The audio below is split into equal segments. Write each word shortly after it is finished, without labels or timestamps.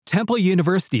Temple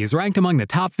University is ranked among the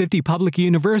top 50 public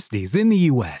universities in the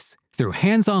U.S. Through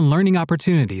hands-on learning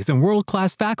opportunities and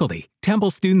world-class faculty,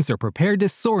 Temple students are prepared to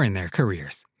soar in their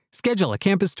careers. Schedule a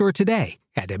campus tour today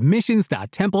at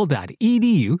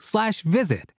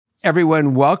admissions.temple.edu/visit.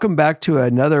 Everyone, welcome back to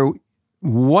another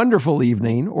wonderful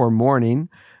evening or morning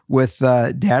with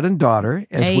dad and daughter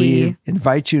as we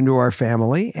invite you into our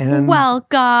family. And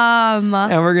welcome.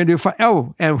 And we're going to do fun.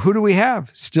 Oh, and who do we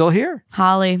have? Still here?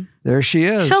 Holly. There she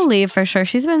is. She'll leave for sure.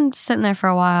 She's been sitting there for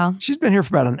a while. She's been here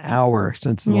for about an hour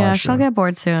since the last Yeah, she'll show. get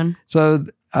bored soon. So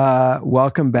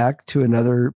welcome back to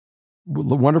another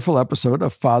wonderful episode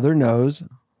of Father Knows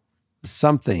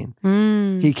Something.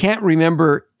 He can't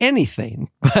remember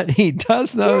anything, but he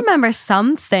does know. You remember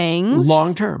some things.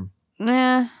 Long term.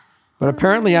 Yeah. But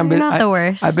apparently You're not the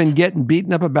worst. I've been getting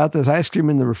beaten up about this ice cream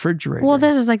in the refrigerator. Well,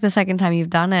 this is like the second time you've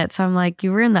done it. So I'm like,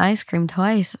 you ruined the ice cream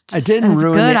twice. I didn't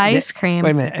ruin good ice cream. Wait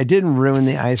a minute. I didn't ruin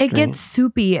the ice cream. It gets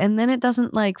soupy and then it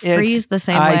doesn't like freeze the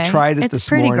same way. I tried it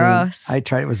this morning. It's pretty gross. I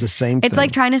tried it. It was the same thing. It's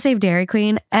like trying to save Dairy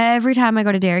Queen. Every time I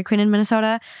go to Dairy Queen in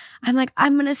Minnesota, I'm like,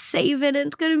 I'm going to save it. And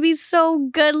it's going to be so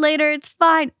good later. It's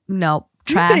fine. Nope.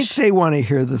 Trash. Do you think they want to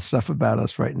hear this stuff about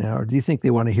us right now? Or do you think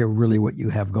they want to hear really what you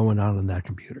have going on in that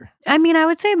computer? I mean, I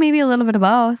would say maybe a little bit of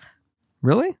both.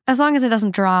 Really? As long as it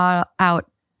doesn't draw out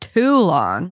too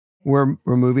long. We're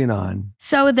moving on.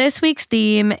 So this week's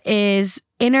theme is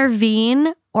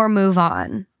intervene or move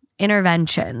on.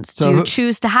 Interventions. So do you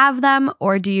choose to have them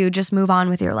or do you just move on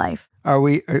with your life? Are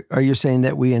you saying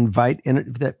that we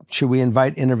should we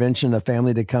invite intervention, a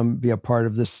family to come be a part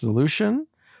of this solution?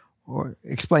 Or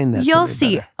explain that. You'll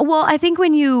see. Better. Well, I think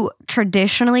when you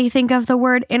traditionally think of the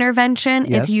word intervention,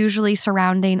 Yes. it's usually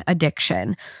surrounding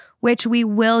addiction, which we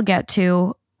will get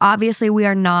to. Obviously, we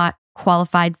are not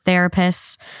qualified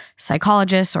therapists,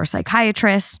 psychologists, or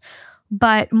psychiatrists,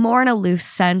 but more in a loose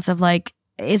sense of like,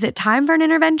 is it time for an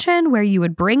intervention where you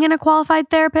would bring in a qualified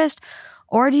therapist,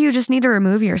 or do you just need to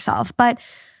remove yourself? But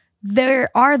there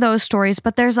are those stories,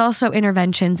 but there's also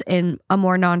interventions in a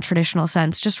more non-traditional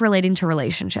sense, just relating to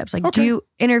relationships. Like, do you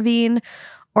intervene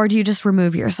or do you just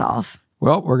remove yourself?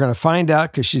 Well, we're going to find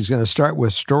out because she's going to start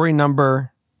with story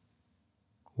number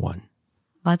 1.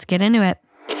 Let's get into it.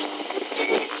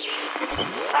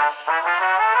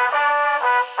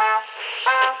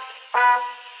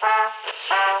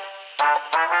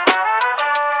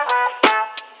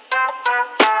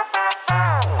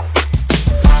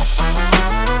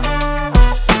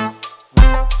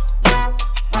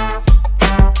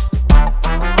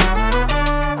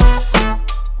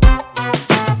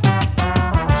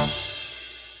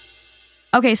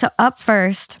 Okay, so up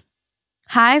first,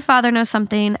 hi, Father Knows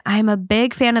Something. I'm a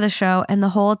big fan of the show and the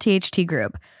whole THT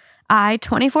group. I,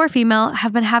 24 female,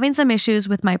 have been having some issues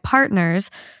with my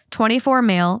partner's 24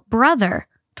 male brother,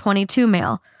 22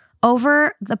 male,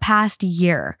 over the past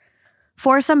year.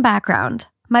 For some background,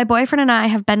 my boyfriend and I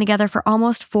have been together for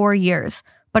almost 4 years,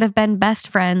 but have been best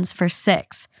friends for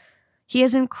 6. He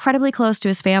is incredibly close to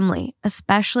his family,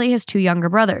 especially his 2 younger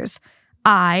brothers,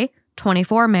 I,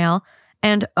 24 male,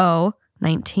 and O,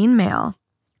 19 male.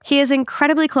 He is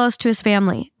incredibly close to his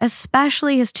family,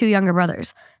 especially his 2 younger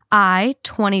brothers, I,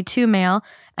 22 male,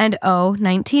 and O,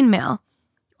 19 male.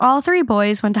 All 3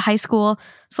 boys went to high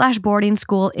school/boarding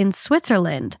school in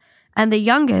Switzerland, and the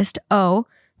youngest, O,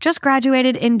 just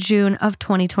graduated in June of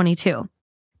 2022.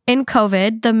 In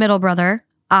COVID, the middle brother,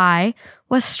 I,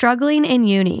 was struggling in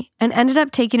uni and ended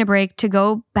up taking a break to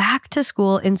go back to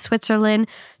school in Switzerland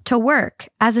to work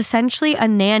as essentially a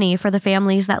nanny for the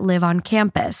families that live on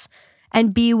campus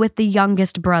and be with the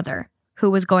youngest brother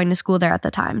who was going to school there at the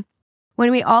time.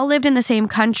 When we all lived in the same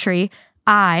country,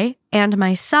 I and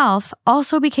myself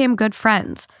also became good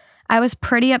friends. I was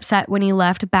pretty upset when he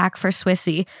left back for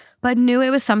Swissy, but knew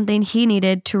it was something he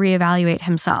needed to reevaluate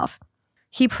himself.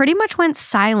 He pretty much went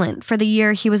silent for the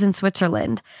year he was in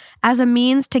Switzerland as a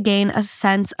means to gain a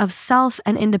sense of self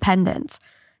and independence.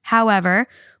 However,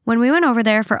 when we went over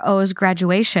there for O's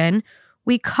graduation,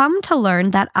 we come to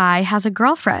learn that I has a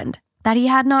girlfriend that he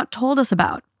had not told us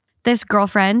about. This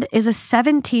girlfriend is a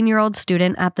 17-year-old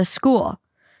student at the school,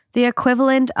 the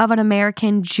equivalent of an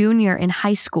American junior in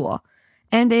high school,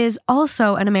 and is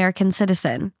also an American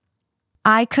citizen.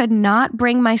 I could not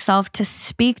bring myself to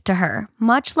speak to her,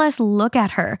 much less look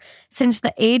at her, since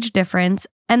the age difference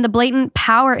and the blatant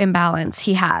power imbalance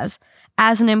he has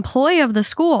as an employee of the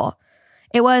school.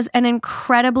 It was an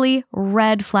incredibly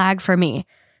red flag for me,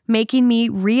 making me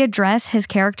readdress his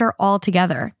character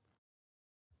altogether.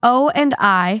 O and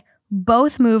I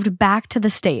both moved back to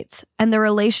the States, and the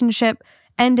relationship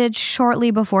ended shortly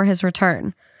before his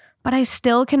return. But I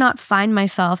still cannot find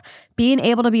myself being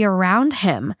able to be around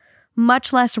him,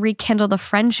 much less rekindle the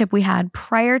friendship we had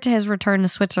prior to his return to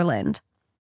Switzerland.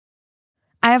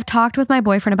 I have talked with my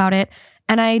boyfriend about it,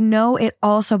 and I know it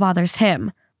also bothers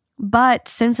him. But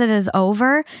since it is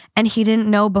over and he didn't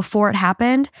know before it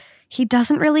happened, he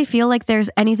doesn't really feel like there's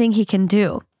anything he can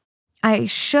do. I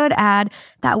should add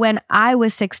that when I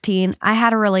was 16, I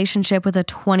had a relationship with a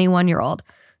 21-year-old.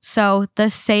 So the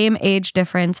same age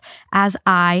difference as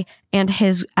I and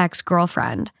his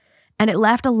ex-girlfriend. And it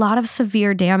left a lot of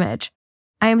severe damage.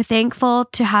 I am thankful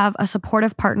to have a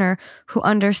supportive partner who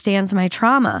understands my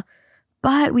trauma,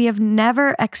 but we have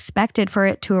never expected for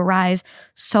it to arise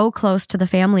so close to the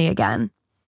family again.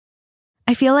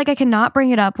 I feel like I cannot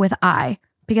bring it up with I,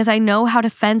 because I know how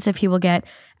defensive he will get,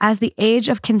 as the age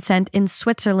of consent in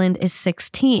Switzerland is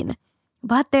 16.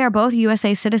 But they are both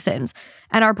USA citizens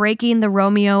and are breaking the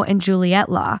Romeo and Juliet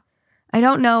law. I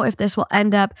don't know if this will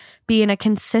end up being a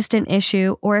consistent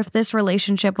issue or if this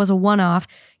relationship was a one-off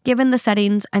given the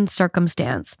settings and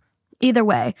circumstance. Either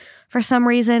way, for some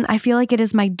reason, I feel like it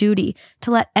is my duty to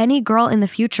let any girl in the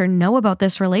future know about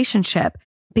this relationship,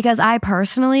 because I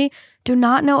personally do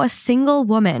not know a single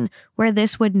woman where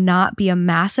this would not be a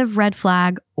massive red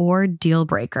flag or deal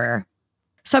breaker.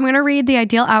 So I'm going to read the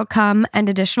ideal outcome and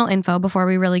additional info before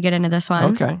we really get into this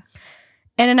one. Okay.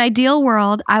 In an ideal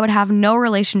world, I would have no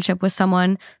relationship with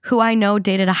someone who I know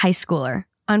dated a high schooler.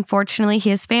 Unfortunately, he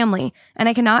has family, and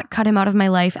I cannot cut him out of my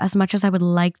life as much as I would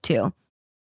like to.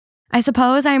 I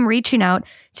suppose I am reaching out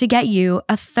to get you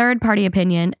a third-party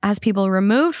opinion as people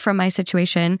removed from my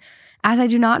situation, as I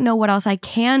do not know what else I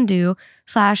can do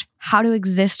 / how to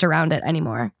exist around it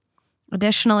anymore.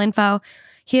 Additional info: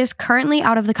 he is currently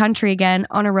out of the country again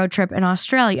on a road trip in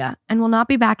Australia and will not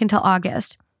be back until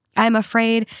August. I am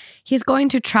afraid he's going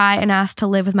to try and ask to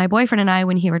live with my boyfriend and I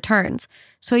when he returns,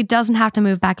 so he doesn't have to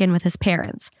move back in with his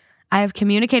parents. I have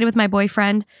communicated with my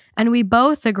boyfriend, and we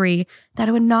both agree that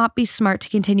it would not be smart to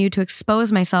continue to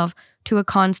expose myself to a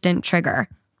constant trigger.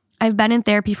 I've been in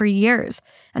therapy for years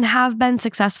and have been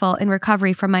successful in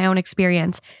recovery from my own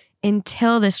experience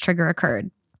until this trigger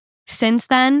occurred. Since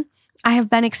then, I have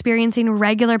been experiencing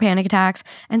regular panic attacks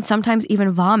and sometimes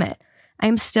even vomit. I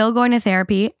am still going to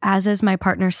therapy, as is my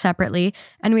partner separately,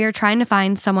 and we are trying to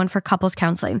find someone for couples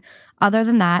counseling. Other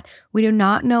than that, we do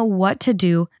not know what to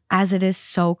do as it is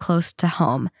so close to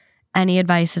home. Any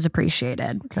advice is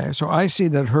appreciated. Okay, so I see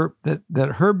that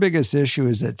her biggest issue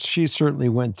is that she certainly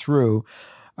went through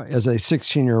as a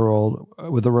 16-year-old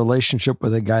with a relationship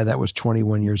with a guy that was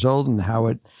 21 years old and how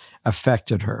it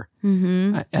affected her.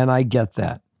 Mm-hmm. And I get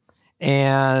that.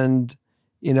 And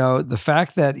you know, the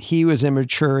fact that he was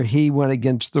immature, he went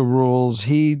against the rules.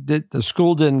 The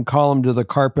school didn't call him to the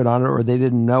carpet on it, or they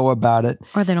didn't know about it.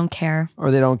 Or they don't care.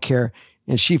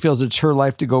 And she feels it's her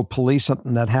life to go police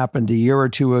something that happened a year or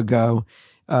two ago.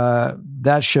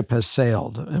 That ship has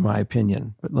sailed, in my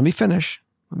opinion. But let me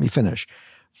finish.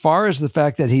 Far as the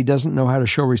fact that he doesn't know how to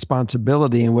show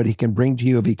responsibility and what he can bring to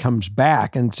you if he comes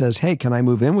back and says, hey, can I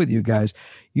move in with you guys?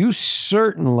 You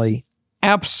certainly,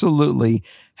 absolutely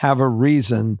have a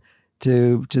reason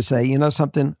to say, you know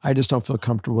something, I just don't feel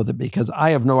comfortable with it, because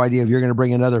I have no idea if you're going to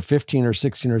bring another 15 or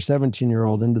 16 or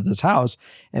 17-year-old into this house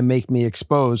and make me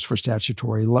exposed for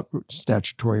statutory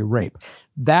rape.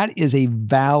 That is a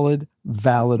valid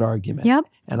argument. Yep.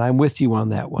 And I'm with you on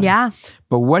that one. Yeah.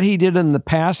 But what he did in the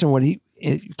past and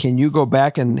can you go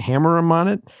back and hammer him on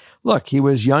it? Look, he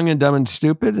was young and dumb and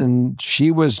stupid, and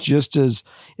she was just as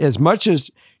much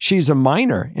as she's a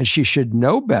minor and she should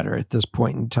know better at this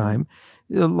point in time.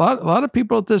 A lot of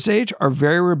people at this age are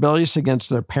very rebellious against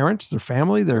their parents, their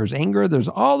family. There's anger. There's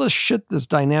all this shit, this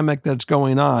dynamic that's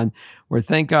going on where,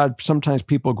 thank God, sometimes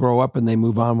people grow up and they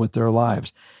move on with their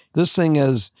lives. This thing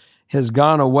has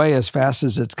gone away as fast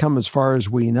as it's come, as far as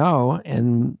we know.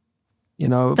 And, you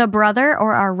know, the brother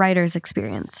or our writer's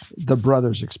experience? The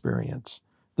brother's experience.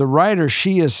 The writer,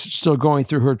 she is still going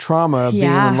through her trauma of being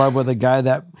in love with a guy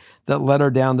that led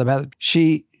her down the path.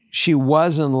 She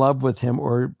was in love with him,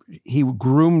 or he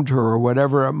groomed her, or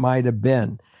whatever it might have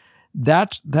been.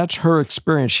 That's her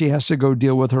experience. She has to go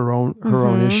deal with her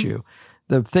own issue.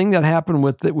 The thing that happened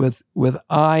with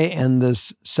I and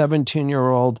this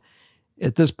 17-year-old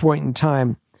at this point in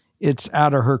time, it's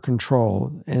out of her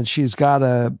control, and she's got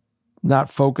to not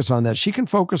focus on that. She can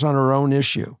focus on her own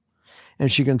issue.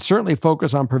 And she can certainly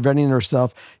focus on preventing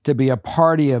herself to be a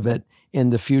party of it in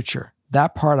the future.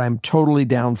 That part I'm totally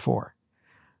down for.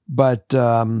 But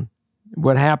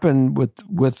what happened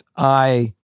with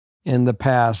I in the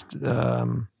past, I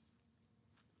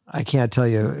can't tell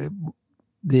you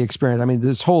the experience. I mean,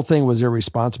 this whole thing was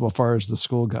irresponsible as far as the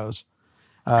school goes.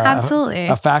 Absolutely.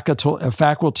 A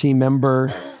faculty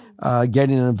member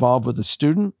getting involved with a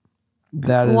student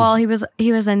that is... Well,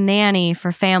 he was a nanny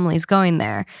for families going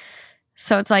there.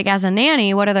 So it's like, as a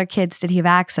nanny, what other kids did he have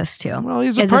access to? Well,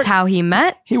 is this how he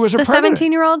met the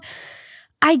 17-year-old?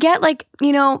 I get, like,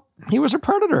 you know... He was a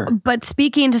predator. But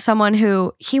speaking to someone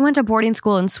who, he went to boarding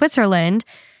school in Switzerland,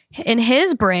 in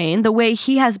his brain, the way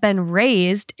he has been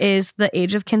raised is the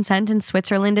age of consent in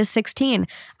Switzerland is 16.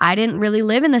 I didn't really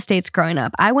live in the States growing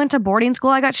up. I went to boarding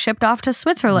school. I got shipped off to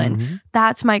Switzerland. Mm-hmm.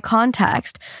 That's my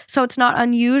context. So it's not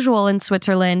unusual in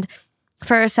Switzerland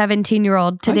for a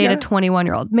 17-year-old to date a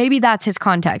 21-year-old. Maybe that's his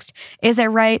context. Is it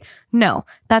right? No,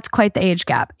 that's quite the age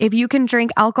gap. If you can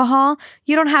drink alcohol,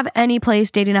 you don't have any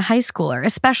place dating a high schooler,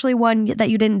 especially one that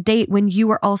you didn't date when you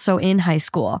were also in high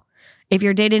school. If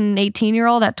you're dating an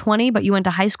 18-year-old at 20, but you went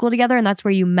to high school together and that's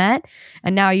where you met,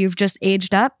 and now you've just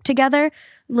aged up together, a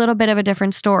little bit of a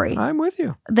different story. I'm with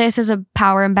you. This is a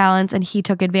power imbalance, and he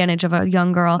took advantage of a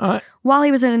young girl while he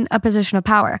was in a position of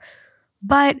power.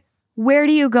 But where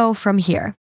do you go from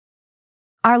here?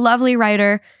 Our lovely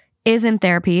writer is in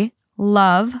therapy.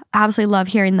 Absolutely love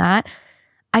hearing that.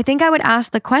 I think I would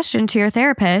ask the question to your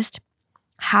therapist,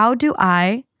 how do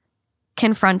I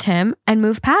confront him and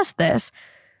move past this?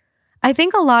 I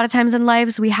think a lot of times in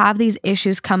lives, we have these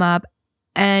issues come up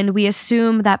and we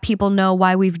assume that people know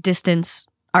why we've distanced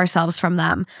ourselves from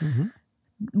them. Mm-hmm.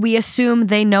 We assume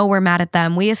they know we're mad at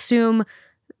them. We assume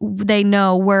they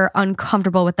know we're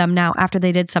uncomfortable with them now after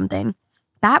they did something.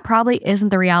 That probably isn't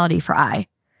the reality for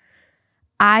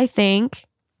I think,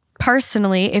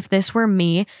 personally, if this were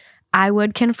me, I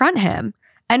would confront him.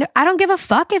 And I don't give a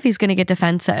fuck if he's going to get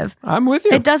defensive. I'm with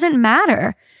you. It doesn't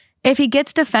matter. If he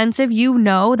gets defensive, you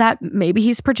know that maybe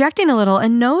he's projecting a little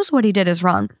and knows what he did is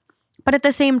wrong. But at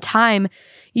the same time,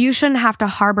 you shouldn't have to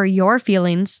harbor your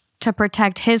feelings to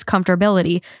protect his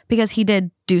comfortability because he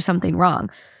did do something wrong.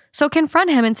 So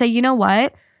confront him and say, you know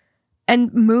what?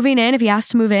 And moving in, if he asks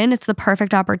to move in, it's the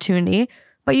perfect opportunity.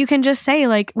 But you can just say,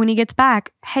 like, when he gets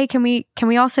back, hey, can we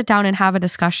all sit down and have a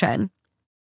discussion?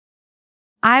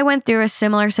 I went through a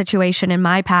similar situation in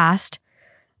my past,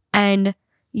 and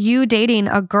you dating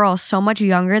a girl so much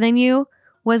younger than you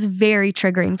was very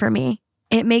triggering for me.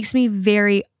 It makes me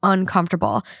very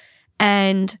uncomfortable.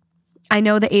 And I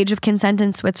know the age of consent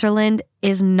in Switzerland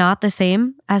is not the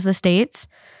same as the States.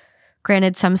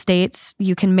 Granted, some states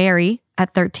you can marry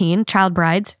at 13. Child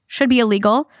brides should be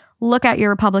illegal. Look at your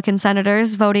Republican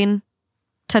senators voting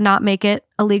to not make it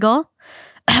illegal.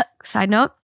 Side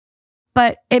note.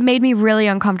 But it made me really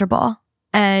uncomfortable.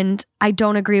 And I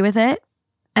don't agree with it.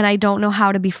 And I don't know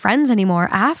how to be friends anymore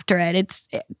after it.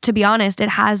 To be honest, it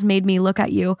has made me look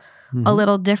at you a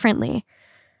little differently.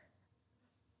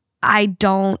 I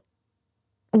don't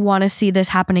want to see this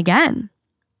happen again.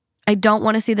 I don't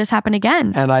want to see this happen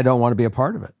again. And I don't want to be a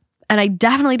part of it. And I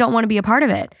definitely don't want to be a part of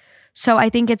it. So I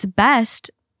think it's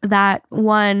best that,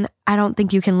 one, I don't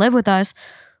think you can live with us,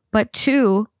 but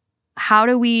two, how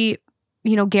do we,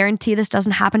 guarantee this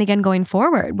doesn't happen again going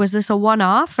forward? Was this a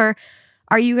one-off, or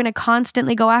are you going to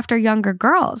constantly go after younger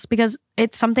girls? Because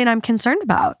it's something I'm concerned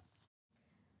about.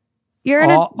 You're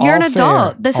an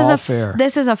adult. This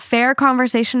is a fair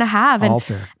conversation to have. And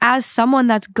as someone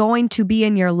that's going to be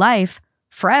in your life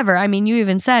forever, I mean, you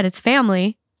even said it's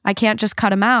family. I can't just cut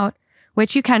them out,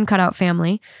 which you can cut out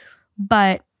family,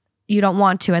 but you don't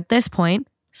want to at this point.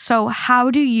 So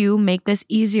how do you make this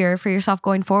easier for yourself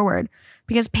going forward?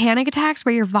 Because panic attacks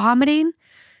where you're vomiting,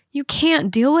 you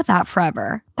can't deal with that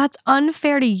forever. That's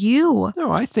unfair to you.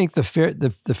 No, I think the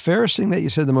fairest thing that you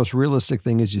said, the most realistic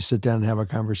thing, is you sit down and have a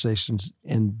conversation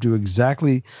and do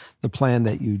exactly the plan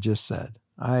that you just said.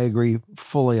 I agree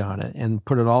fully on it, and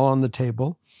put it all on the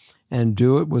table and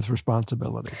do it with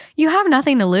responsibility. You have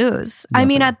nothing to lose. Nothing. I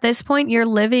mean, at this point, you're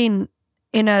living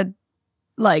in a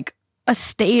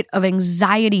state of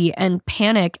anxiety and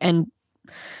panic, and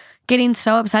getting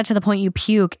so upset to the point you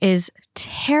puke is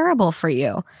terrible for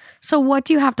you. So what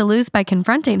do you have to lose by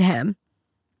confronting him?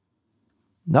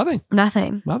 Nothing.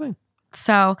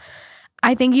 So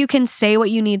I think you can say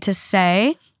what you need to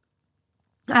say.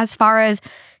 As far as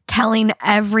telling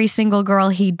every single girl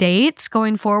he dates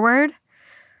going forward,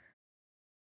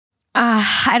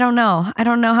 I don't know. I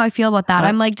don't know how I feel about that.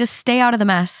 I'm like, just stay out of the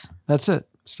mess. That's it.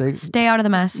 Stay out of the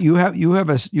mess. You have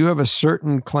a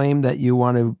certain claim that you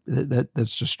want to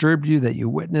that's disturbed you, that you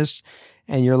witnessed,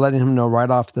 and you're letting him know right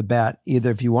off the bat,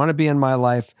 either if you want to be in my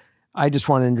life, I just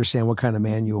want to understand what kind of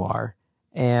man you are,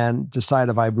 and decide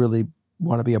if I really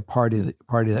want to be a party of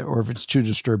that, or if it's too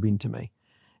disturbing to me.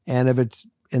 And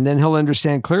then he'll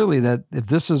understand clearly that if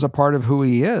this is a part of who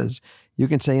he is, you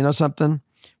can say, something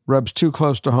rubs too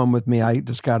close to home with me. I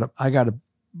got to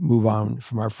move on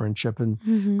from our friendship, and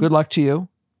good luck to you.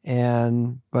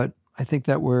 But I think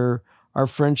that we're our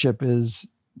friendship is,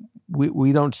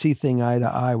 we don't see thing eye to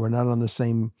eye. We're not on the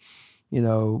same,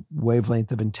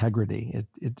 wavelength of integrity.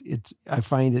 I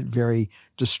find it very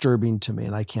disturbing to me,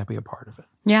 and I can't be a part of it.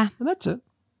 Yeah. And that's it.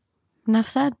 Enough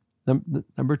said.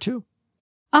 Number 2.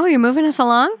 Oh, you're moving us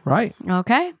along? Right.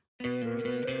 Okay.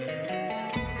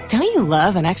 Don't you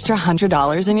love an extra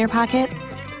 $100 in your pocket?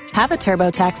 Have a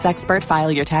TurboTax expert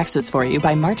file your taxes for you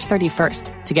by March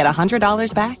 31st to get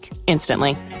 $100 back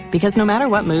instantly. Because no matter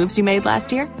what moves you made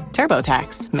last year,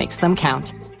 TurboTax makes them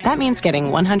count. That means getting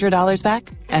 $100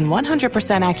 back and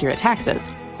 100% accurate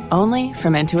taxes, only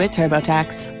from Intuit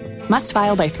TurboTax. Must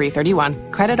file by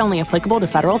 3/31. Credit only applicable to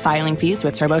federal filing fees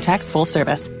with TurboTax full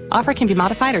service. Offer can be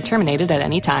modified or terminated at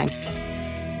any time.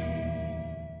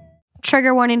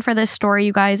 Trigger warning for this story,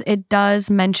 you guys. It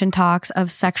does mention talks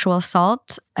of sexual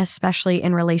assault, especially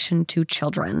in relation to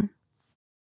children.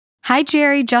 Hi,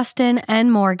 Jerry, Justin,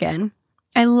 and Morgan.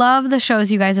 I love the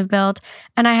shows you guys have built,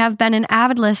 and I have been an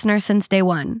avid listener since day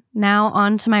one. Now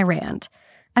on to my rant.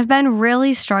 I've been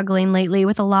really struggling lately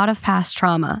with a lot of past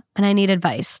trauma, and I need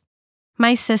advice.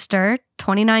 My sister,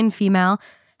 29 female,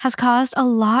 has caused a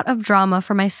lot of drama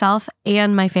for myself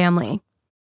and my family.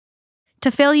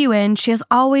 To fill you in, she has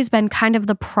always been kind of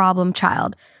the problem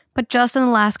child, but just in the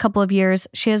last couple of years,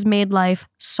 she has made life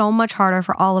so much harder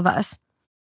for all of us.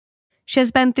 She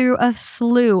has been through a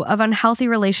slew of unhealthy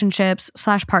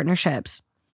relationships/partnerships.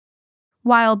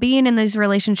 While being in these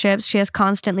relationships, she has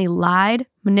constantly lied,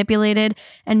 manipulated,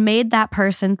 and made that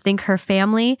person think her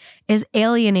family is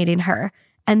alienating her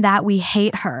and that we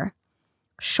hate her.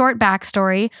 Short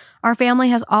backstory, our family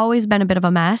has always been a bit of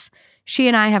a mess. She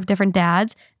and I have different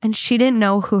dads, and she didn't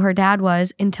know who her dad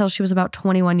was until she was about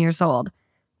 21 years old.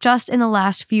 Just in the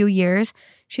last few years,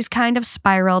 she's kind of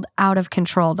spiraled out of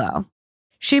control, though.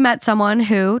 She met someone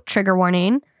who, trigger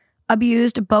warning,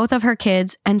 abused both of her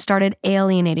kids and started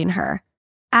alienating her.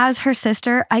 As her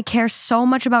sister, I care so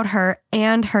much about her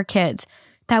and her kids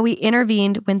that we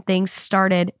intervened when things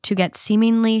started to get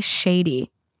seemingly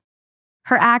shady.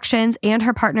 Her actions and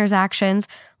her partner's actions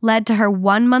led to her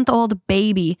 1-month-old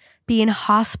baby being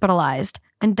hospitalized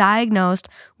and diagnosed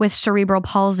with cerebral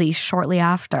palsy shortly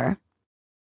after.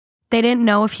 They didn't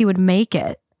know if he would make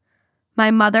it.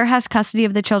 My mother has custody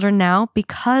of the children now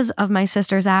because of my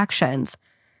sister's actions.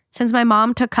 Since my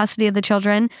mom took custody of the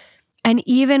children and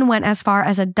even went as far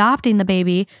as adopting the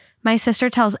baby, my sister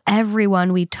tells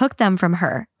everyone we took them from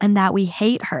her and that we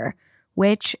hate her,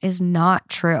 which is not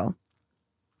true.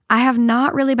 I have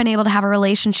not really been able to have a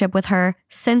relationship with her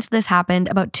since this happened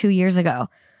about 2 years ago.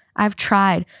 I've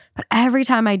tried, but every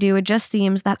time I do, it just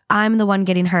seems that I'm the one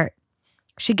getting hurt.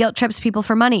 She guilt trips people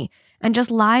for money and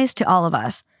just lies to all of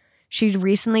us. She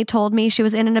recently told me she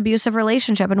was in an abusive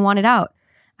relationship and wanted out.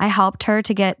 I helped her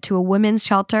to get to a women's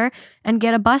shelter and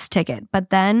get a bus ticket, but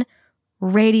then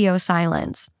radio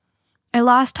silence. I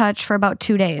lost touch for about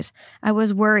 2 days. I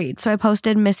was worried, so I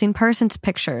posted missing persons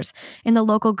pictures in the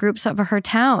local groups of her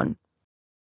town.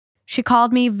 She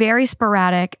called me very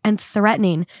sporadic and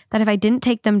threatening that if I didn't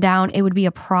take them down, it would be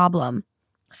a problem.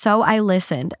 So I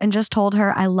listened and just told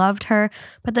her I loved her,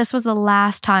 but this was the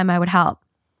last time I would help.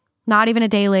 Not even a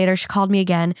day later, she called me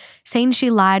again, saying she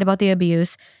lied about the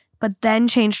abuse, but then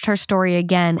changed her story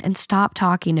again and stopped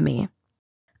talking to me.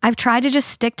 I've tried to just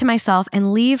stick to myself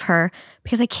and leave her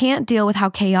because I can't deal with how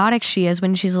chaotic she is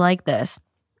when she's like this.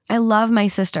 I love my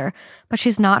sister, but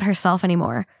she's not herself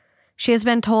anymore. She has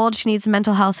been told she needs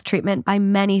mental health treatment by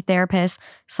many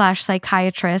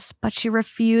therapists/psychiatrists, but she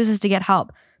refuses to get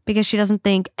help because she doesn't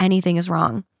think anything is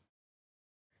wrong.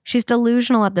 She's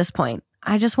delusional at this point.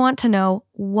 I just want to know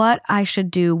what I should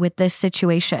do with this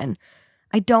situation.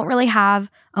 I don't really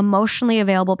have emotionally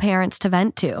available parents to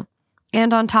vent to.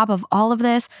 And on top of all of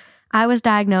this, I was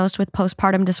diagnosed with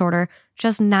postpartum disorder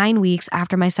just 9 weeks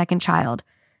after my second child.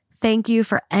 Thank you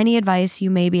for any advice you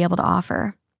may be able to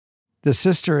offer. The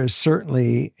sister is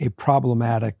certainly a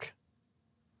problematic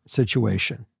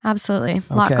situation. Absolutely.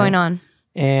 A lot going on.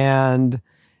 And,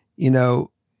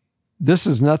 this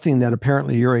is nothing that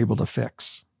apparently you're able to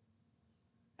fix.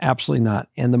 Absolutely not.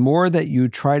 And the more that you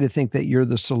try to think that you're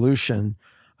the solution,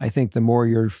 I think the more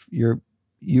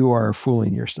you are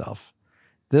fooling yourself.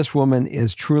 This woman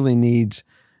truly needs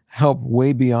help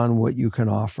way beyond what you can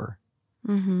offer.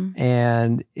 Mm-hmm.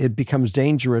 And it becomes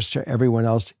dangerous to everyone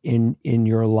else in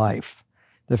your life.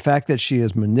 The fact that she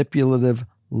is manipulative,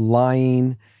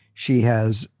 lying, she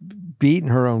has beaten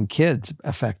her own kids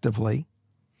effectively,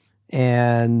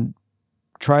 and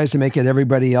tries to make it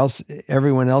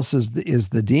everyone else is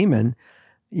the demon.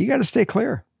 You got to stay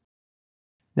clear.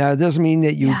 Now, it doesn't mean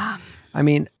that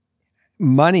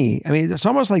money, it's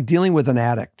almost like dealing with an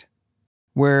addict.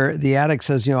 where the addict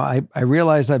says, I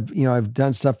realize I've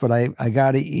done stuff, but I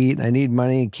got to eat and I need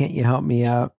money. Can't you help me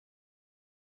out?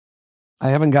 I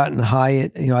haven't gotten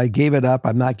high. I gave it up.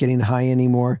 I'm not getting high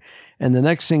anymore. And the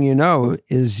next thing you know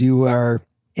is you are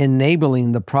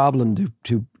enabling the problem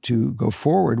to go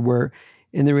forward, where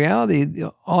in the reality,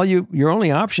 your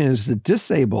only option is to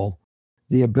disable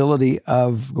the ability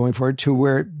of going forward to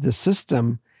where the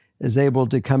system is able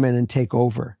to come in and take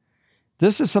over.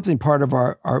 This is something part of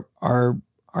our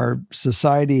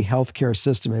society healthcare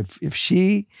system. If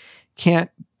she can't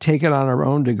take it on her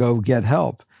own to go get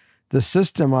help, the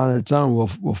system on its own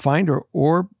will find her,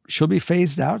 or she'll be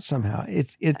phased out somehow.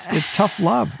 It's tough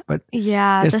love, but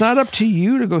it's not up to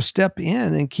you to go step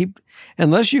in and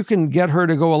unless you can get her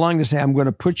to go along to say, I'm going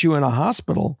to put you in a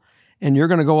hospital and you're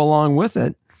going to go along with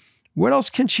it. What else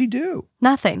can she do?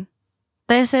 Nothing.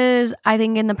 This is, I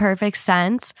think, in the perfect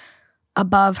sense,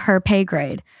 above her pay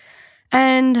grade.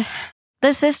 And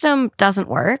the system doesn't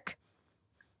work.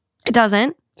 It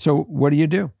doesn't. So what do you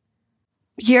do?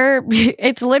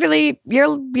 It's literally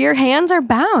your hands are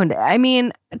bound. I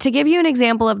mean, to give you an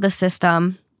example of the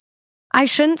system, I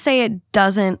shouldn't say it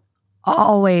doesn't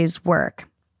always work.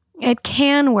 It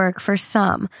can work for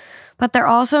some, but there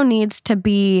also needs to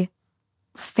be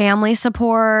family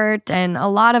support and a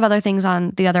lot of other things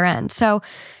on the other end. So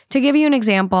to give you an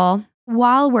example,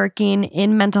 while working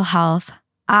in mental health,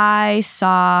 I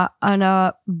saw an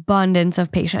abundance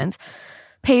of patients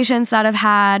that have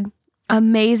had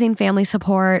amazing family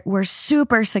support, were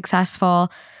super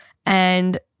successful,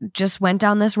 and just went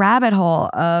down this rabbit hole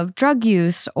of drug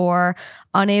use or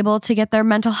unable to get their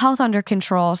mental health under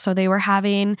control. So they were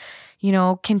having,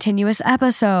 continuous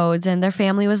episodes and their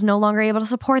family was no longer able to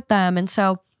support them. And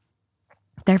so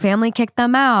their family kicked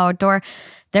them out, or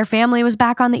their family was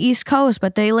back on the East Coast,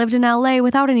 but they lived in LA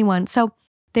without anyone. So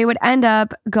they would end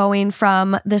up going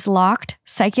from this locked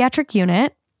psychiatric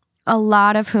unit, a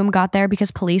lot of whom got there because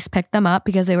police picked them up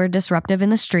because they were disruptive in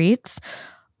the streets,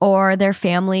 or their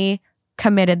family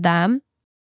committed them.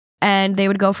 And they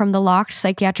would go from the locked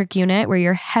psychiatric unit where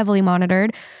you're heavily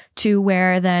monitored to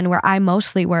where I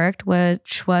mostly worked,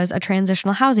 which was a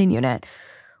transitional housing unit.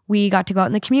 We got to go out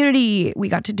in the community. We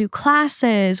got to do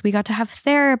classes. We got to have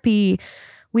therapy.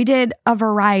 We did a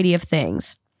variety of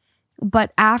things.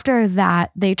 But after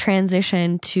that, they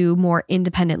transitioned to more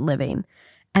independent living.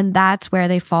 And that's where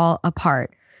they fall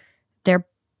apart. They're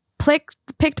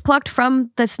plucked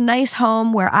from this nice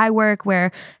home where I work,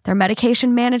 where their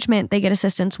medication management they get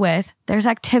assistance with. There's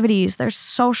activities, there's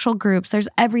social groups, there's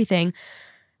everything,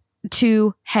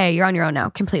 to, hey, you're on your own now,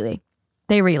 completely.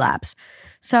 They relapse.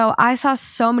 So I saw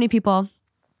so many people.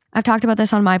 I've talked about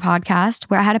this on my podcast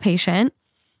where I had a patient,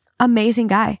 amazing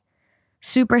guy,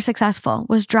 super successful,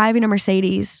 was driving a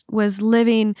Mercedes, was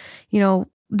living,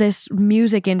 this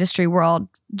music industry world,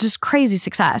 just crazy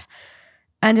success,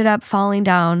 ended up falling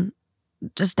down,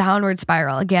 just downward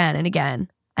spiral again and again.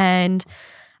 And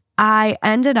I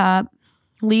ended up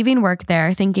leaving work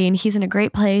there thinking he's in a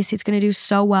great place. He's going to do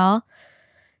so well.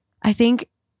 I think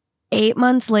 8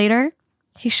 months later,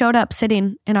 he showed up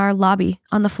sitting in our lobby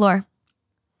on the floor.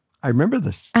 I remember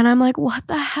this. And I'm like, what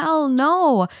the hell?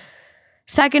 No.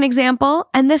 Second example,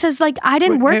 and this is I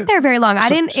didn't work there very long. I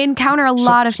didn't encounter a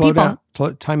lot of people.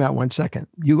 Time out 1 second.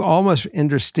 You almost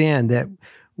understand that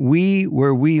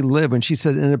where we live, when she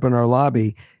said end up in our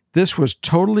lobby, this was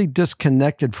totally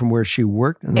disconnected from where she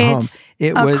worked in the home.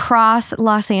 It was across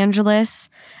Los Angeles,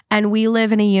 and we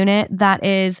live in a unit that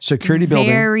is security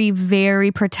very,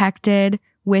 very protected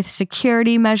with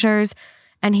security measures.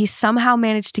 And he somehow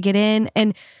managed to get in.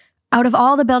 And out of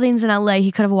all the buildings in LA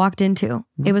he could have walked into,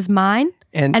 it was mine.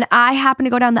 And I happened to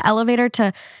go down the elevator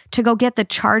to go get the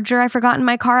charger I forgot in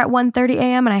my car at 1:30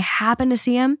 a.m. and I happened to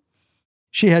see him.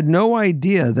 She had no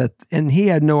idea and he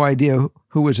had no idea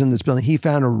who was in this building. He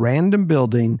found a random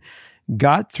building,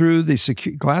 got through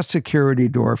the glass security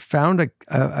door, found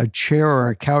a chair or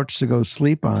a couch to go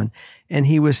sleep on, and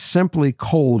he was simply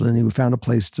cold and he found a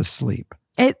place to sleep.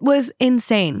 It was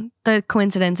insane, the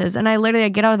coincidences. And I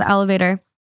get out of the elevator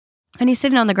and he's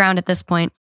sitting on the ground at this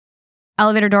point.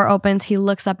 Elevator door opens. He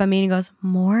looks up at me and he goes,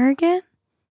 Morgan?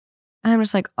 And I'm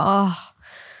just like, oh.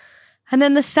 And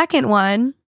then the second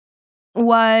one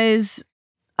was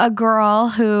a girl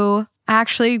who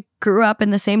actually grew up in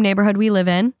the same neighborhood we live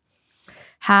in,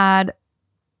 had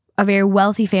a very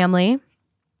wealthy family,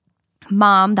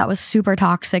 mom that was super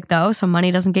toxic though, so money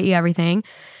doesn't get you everything.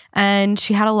 And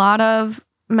she had a lot of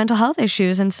mental health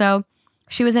issues. And so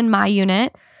she was in my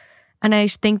unit. And I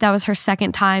think that was her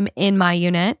second time in my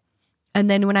unit. And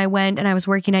then when I went and I was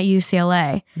working at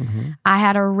UCLA, I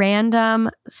had a random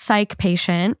psych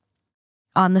patient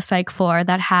on the psych floor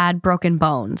that had broken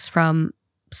bones from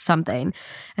something.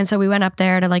 And so we went up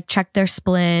there to like check their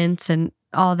splints and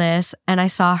all this. And I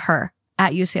saw her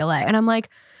at UCLA. And I'm like,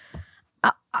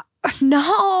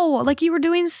 no, like you were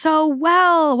doing so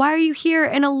well. Why are you here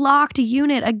in a locked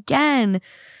unit again?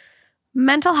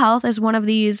 Mental health is one of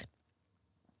these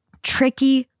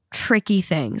tricky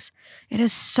things. It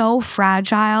is so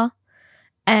fragile.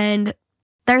 And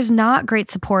there's not great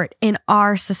support in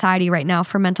our society right now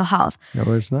for mental health. No,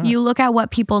 it's not. You look at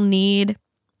what people need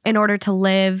in order to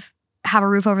live, have a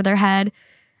roof over their head,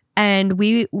 and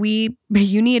you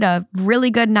need a really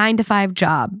good 9-to-5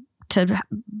 job to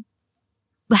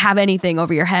have anything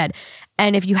over your head.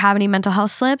 And if you have any mental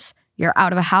health slips, you're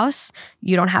out of a house.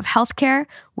 You don't have health care.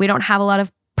 We don't have a lot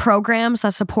of programs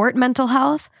that support mental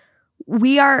health.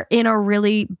 We are in a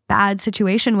really bad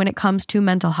situation when it comes to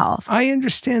mental health. I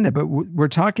understand that, but we're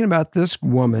talking about this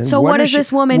woman. So what does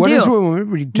this woman do? What does this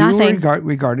woman do Nothing.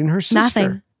 regarding her sister?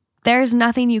 Nothing. There's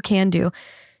nothing you can do.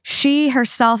 She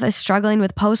herself is struggling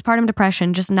with postpartum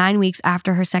depression just 9 weeks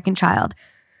after her second child.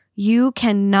 You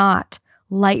cannot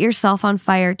light yourself on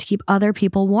fire to keep other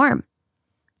people warm.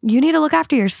 You need to look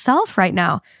after yourself right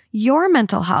now, your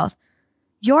mental health,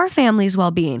 your family's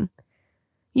well-being.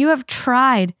 You have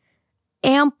tried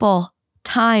ample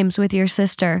times with your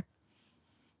sister.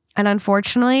 And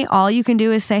unfortunately, all you can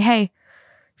do is say, hey,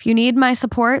 if you need my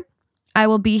support, I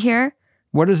will be here.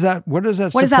 What does that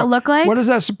look like? What does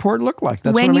that support look like?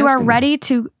 That's when you are ready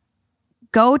to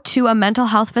go to a mental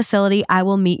health facility, I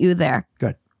will meet you there.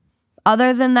 Good.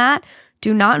 Other than that,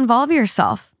 do not involve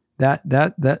yourself.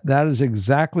 That is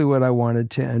exactly what I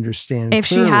wanted to understand. If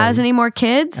clearly. She has any more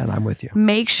kids, and I'm with you,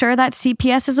 make sure that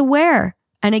CPS is aware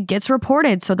and it gets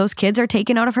reported so those kids are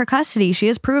taken out of her custody. She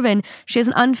has proven she is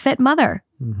an unfit mother.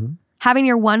 Mm-hmm. Having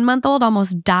your 1-month-old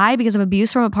almost die because of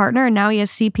abuse from a partner and now he has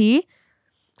CP,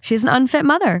 she's an unfit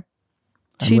mother.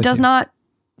 She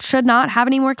should not have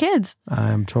any more kids.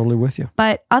 I'm totally with you.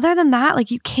 But other than that, like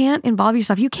you can't involve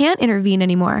yourself. You can't intervene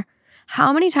anymore.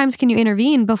 How many times can you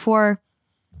intervene before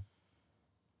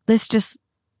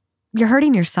you're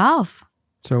hurting yourself?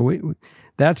 So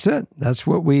that's it. That's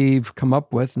what we've come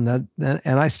up with. And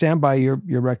I stand by your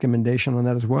recommendation on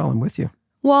that as well. I'm with you.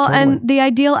 Well, totally. And the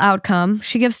ideal outcome,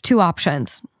 she gives 2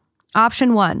 options.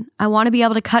 Option 1, I want to be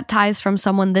able to cut ties from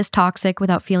someone this toxic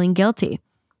without feeling guilty.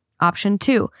 Option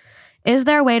 2, is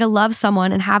there a way to love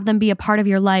someone and have them be a part of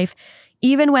your life,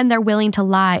 even when they're willing to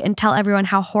lie and tell everyone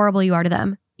how horrible you are to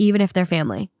them, even if they're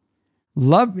family?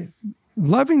 Loving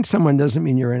someone doesn't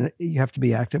mean you have to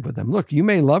be active with them. Look, you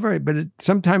may love her, but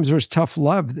sometimes there's tough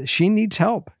love. She needs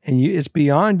help, and it's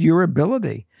beyond your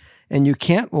ability. And you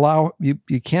can't allow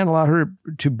her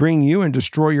to bring you and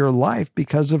destroy your life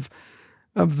because of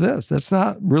this. That's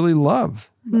not really love.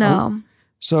 No.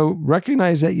 So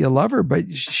recognize that you love her,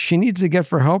 but she needs to get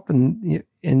for help. And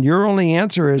your only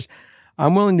answer is,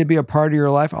 I'm willing to be a part of your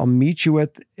life. I'll meet you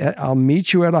at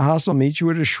a hostel, meet you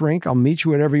at a shrink. I'll meet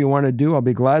you whatever you want to do. I'll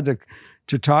be glad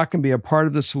to talk and be a part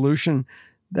of the solution.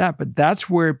 But that's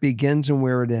where it begins and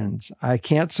where it ends. I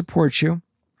can't support you.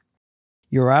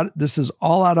 You're out. This is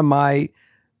all out of my.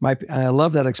 I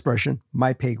love that expression.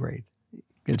 My pay grade.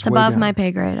 It's above my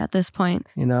pay grade at this point.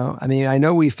 I mean, I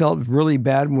know we felt really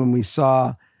bad when we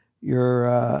saw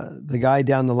the guy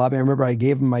down the lobby. I remember I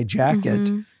gave him my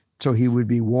jacket so he would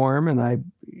be warm, and I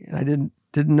didn't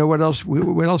know what else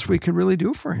we could really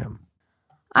do for him.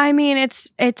 I mean,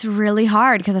 it's really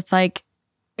hard because it's like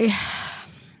you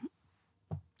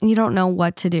don't know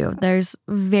what to do. There's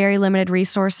very limited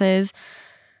resources.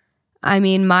 I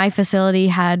mean, my facility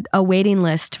had a waiting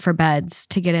list for beds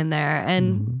to get in there,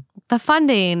 and the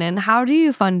funding and how do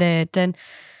you fund it? And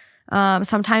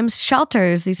sometimes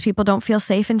shelters, these people don't feel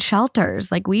safe in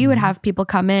shelters. Like we would have people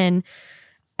come in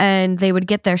and they would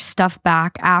get their stuff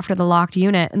back after the locked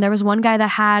unit. And there was one guy that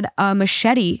had a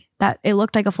machete that it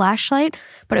looked like a flashlight,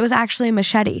 but it was actually a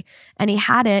machete. And he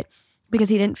had it because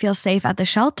he didn't feel safe at the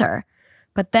shelter.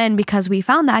 But then because we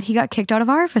found that, he got kicked out of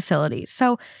our facility.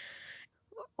 So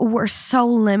we're so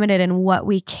limited in what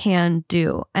we can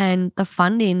do, and the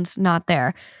funding's not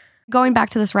there. Going back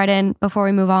to this write-in before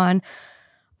we move on,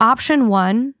 option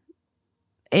 1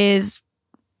 is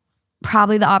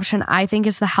probably the option I think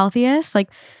is the healthiest. Like,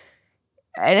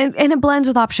 and it blends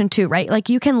with option 2, right? Like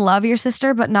you can love your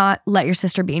sister, but not let your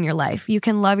sister be in your life. You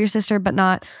can love your sister, but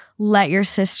not let your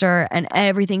sister and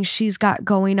everything she's got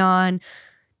going on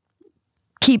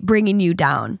keep bringing you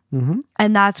down.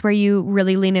 And that's where you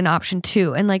really lean in option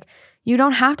 2. And like, you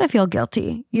don't have to feel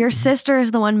guilty. Your sister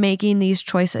is the one making these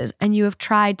choices, and you have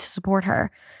tried to support her.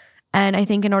 And I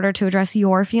think in order to address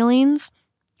your feelings,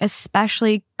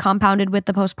 especially compounded with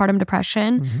the postpartum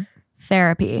depression,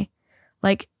 therapy.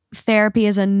 Like, therapy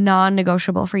is a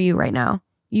non-negotiable for you right now.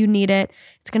 You need it.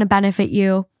 It's going to benefit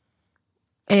you.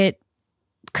 It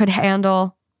could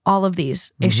handle all of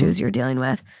these issues you're dealing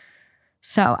with.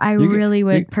 So I really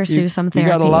would pursue some therapy.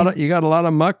 You got a lot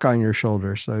of muck on your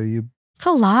shoulders, so it's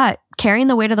a lot, carrying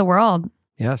the weight of the world.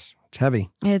 Yes, it's heavy.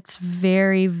 It's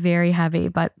very, very heavy,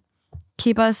 but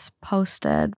keep us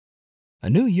posted. A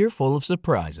new year full of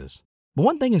surprises. But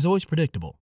one thing is always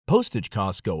predictable. Postage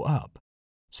costs go up.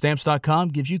 Stamps.com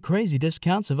gives you crazy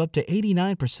discounts of up to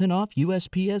 89% off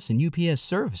USPS and UPS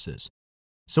services.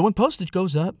 So when postage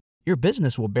goes up, your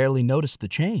business will barely notice the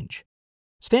change.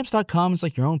 Stamps.com is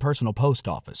like your own personal post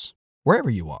office, wherever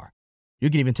you are. You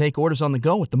can even take orders on the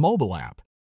go with the mobile app.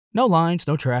 No lines,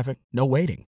 no traffic, no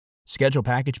waiting. Schedule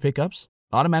package pickups,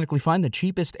 automatically find the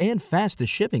cheapest and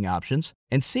fastest shipping options,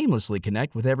 and seamlessly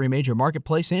connect with every major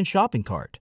marketplace and shopping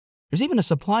cart. There's even a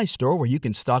supply store where you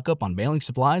can stock up on mailing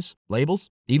supplies, labels,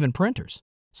 even printers.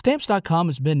 Stamps.com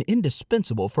has been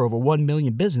indispensable for over 1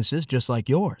 million businesses just like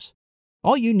yours.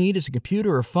 All you need is a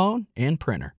computer or phone and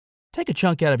printer. Take a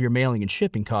chunk out of your mailing and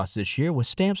shipping costs this year with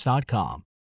Stamps.com.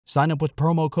 Sign up with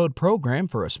promo code PROGRAM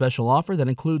for a special offer that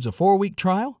includes a 4-week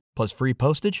trial, plus free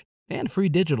postage and free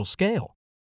digital scale.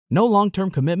 No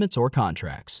long-term commitments or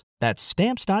contracts. That's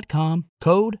Stamps.com,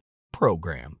 code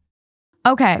PROGRAM.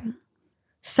 Okay.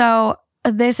 So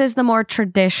this is the more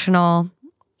traditional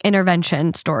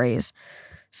intervention stories.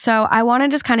 So I want to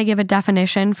just kind of give a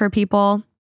definition for people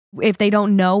if they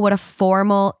don't know what a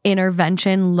formal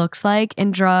intervention looks like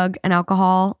in drug and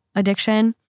alcohol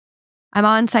addiction. I'm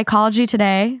on Psychology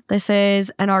Today. This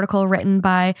is an article written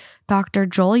by Dr.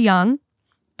 Joel Young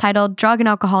titled Drug and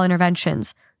Alcohol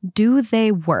Interventions. Do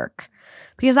they work?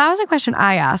 Because that was a question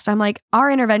I asked. I'm like,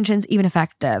 are interventions even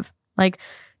effective? Like,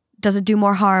 does it do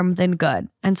more harm than good?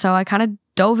 And so I kind of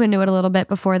dove into it a little bit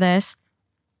before this.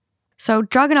 So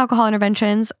drug and alcohol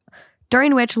interventions,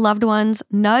 during which loved ones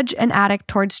nudge an addict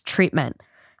towards treatment,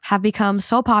 have become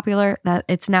so popular that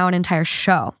it's now an entire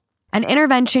show. An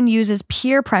intervention uses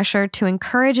peer pressure to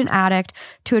encourage an addict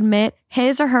to admit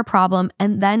his or her problem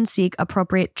and then seek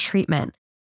appropriate treatment.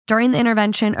 During the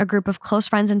intervention, a group of close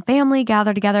friends and family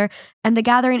gather together, and the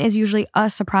gathering is usually a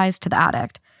surprise to the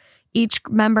addict. Each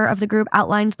member of the group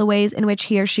outlines the ways in which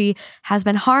he or she has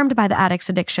been harmed by the addict's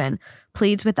addiction,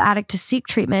 pleads with the addict to seek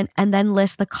treatment, and then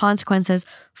lists the consequences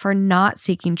for not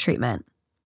seeking treatment.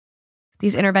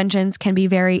 These interventions can be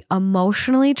very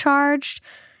emotionally charged,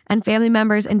 and family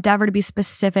members endeavor to be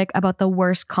specific about the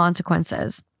worst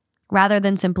consequences, rather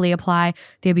than simply apply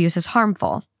the abuse as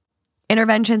harmful.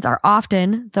 Interventions are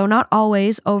often, though not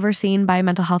always, overseen by a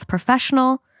mental health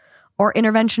professional or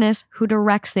interventionist who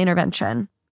directs the intervention.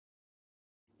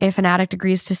 If an addict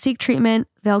agrees to seek treatment,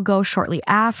 they'll go shortly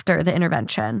after the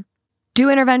intervention. Do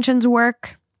interventions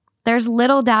work? There's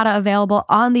little data available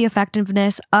on the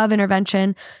effectiveness of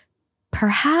intervention,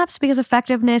 perhaps because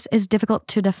effectiveness is difficult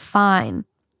to define.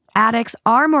 Addicts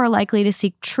are more likely to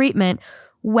seek treatment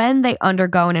when they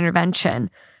undergo an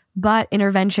intervention, but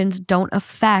interventions don't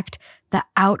affect the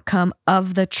outcome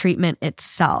of the treatment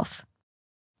itself.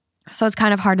 So it's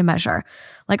kind of hard to measure.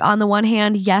 Like, on the one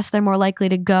hand, yes, they're more likely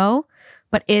to go,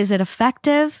 but is it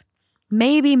effective?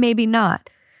 Maybe, maybe not.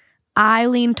 I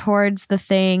lean towards the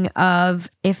thing of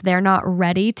if they're not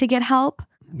ready to get help,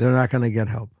 they're not going to get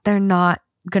help. They're not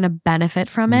going to benefit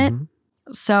from it.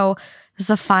 So this is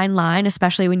a fine line,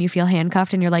 especially when you feel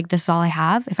handcuffed and you're like, this is all I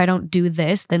have. If I don't do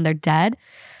this, then they're dead.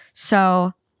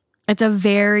 So it's a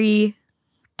very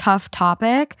tough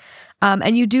topic.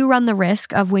 And you do run the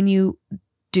risk of, when you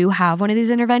do have one of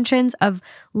these interventions, of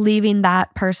leaving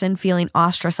that person feeling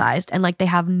ostracized and like they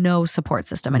have no support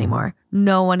system anymore.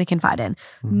 No one to confide in,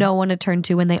 no one to turn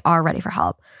to when they are ready for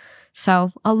help.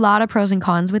 So a lot of pros and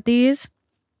cons with these.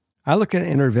 I look at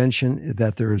intervention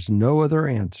that there is no other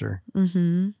answer.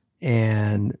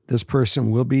 And this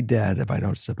person will be dead if I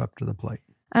don't step up to the plate.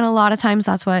 And a lot of times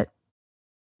that's what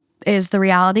is the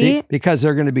reality. Because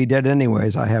they're going to be dead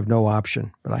anyways. I have no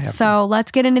option, but I have So let's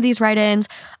get into these write-ins.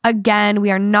 Again, we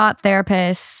are not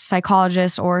therapists,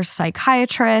 psychologists, or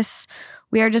psychiatrists.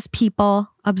 We are just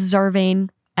people observing.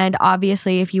 And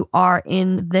obviously, if you are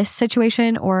in this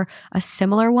situation or a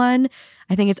similar one,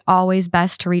 I think it's always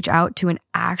best to reach out to an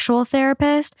actual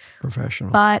therapist.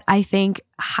 Professional. But I think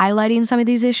highlighting some of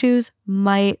these issues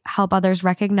might help others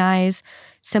recognize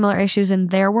similar issues in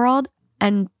their world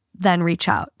and then reach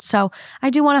out. So I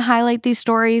do want to highlight these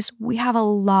stories. We have a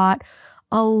lot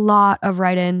of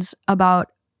write-ins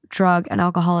about drug and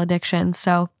alcohol addiction.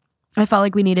 So I felt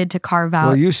like we needed to carve out.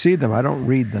 Well, you see them. I don't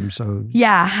read them. So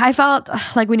yeah, I felt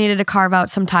like we needed to carve out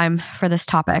some time for this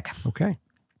topic. Okay.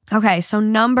 Okay, so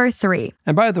number 3.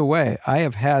 And by the way, I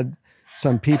have had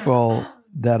some people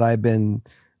that I've been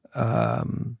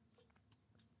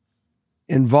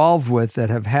involved with that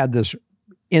have had this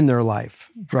in their life.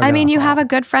 I mean, you have a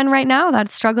good friend right now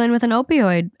that's struggling with an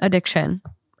opioid addiction.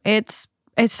 It's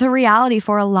a reality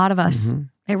for a lot of us.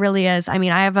 Mm-hmm. It really is. I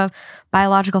mean, I have a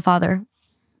biological father,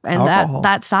 and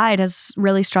that side has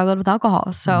really struggled with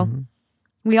alcohol. So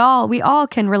we all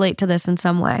can relate to this in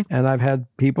some way. And I've had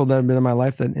people that have been in my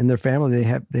life that in their family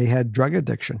they had drug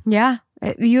addiction. Yeah,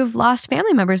 you've lost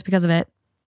family members because of it.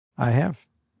 I have,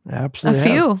 absolutely. A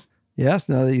few. Yes.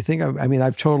 Now that you think,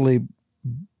 I've totally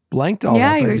blanked all that.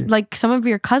 Yeah, you're like some of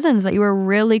your cousins that you were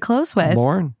really close with.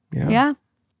 Lauren. Yeah.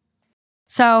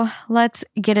 So let's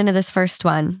get into this first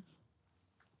one.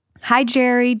 Hi,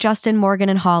 Jerry, Justin, Morgan,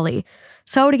 and Holly.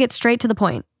 So to get straight to the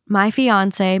point, my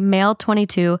fiance, male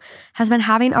 22, has been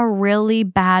having a really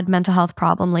bad mental health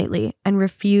problem lately and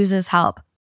refuses help.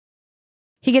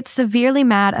 He gets severely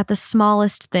mad at the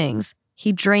smallest things.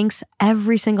 He drinks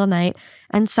every single night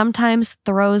and sometimes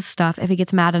throws stuff if he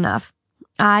gets mad enough.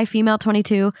 I, female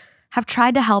 22, have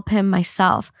tried to help him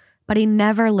myself, but he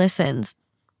never listens.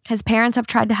 His parents have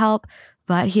tried to help,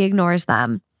 but he ignores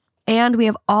them. And we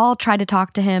have all tried to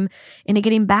talk to him into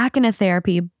getting back into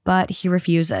therapy, but he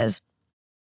refuses.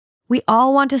 We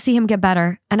all want to see him get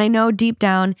better, and I know deep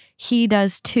down he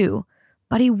does too,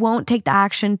 but he won't take the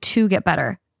action to get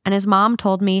better. And his mom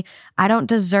told me I don't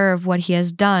deserve what he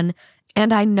has done,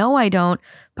 and I know I don't,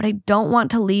 but I don't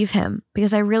want to leave him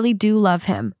because I really do love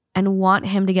him and want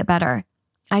him to get better.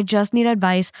 I just need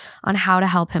advice on how to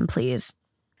help him, please.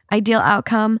 Ideal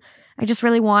outcome, I just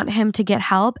really want him to get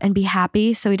help and be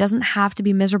happy so he doesn't have to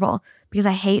be miserable because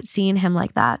I hate seeing him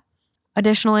like that.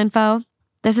 Additional info,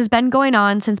 this has been going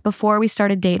on since before we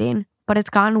started dating, but it's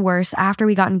gotten worse after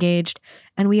we got engaged,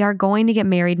 and we are going to get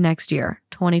married next year,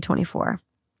 2024.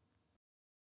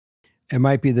 It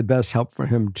might be the best help for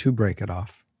him to break it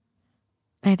off.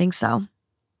 I think so.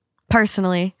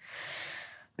 Personally.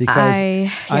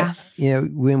 Because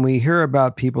when we hear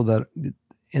about people that,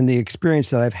 in the experience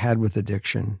that I've had with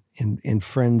addiction in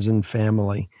friends and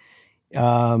family,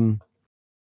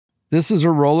 this is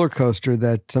a roller coaster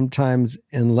that sometimes,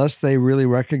 unless they really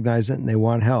recognize it and they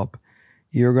want help,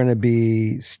 you're going to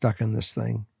be stuck in this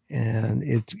thing, and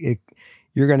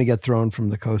you're going to get thrown from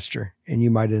the coaster, and you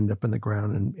might end up in the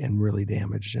ground and really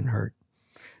damaged and hurt.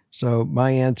 So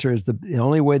my answer is the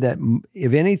only way that,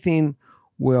 if anything,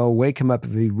 will wake him up,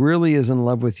 if he really is in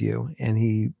love with you and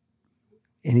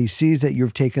he sees that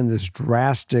you've taken this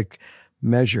drastic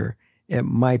measure, it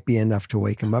might be enough to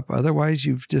wake him up. Otherwise,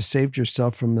 you've just saved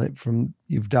yourself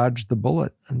you've dodged the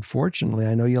bullet. Unfortunately,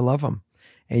 I know you love him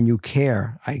and you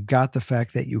care. I got the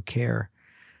fact that you care.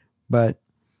 But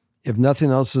if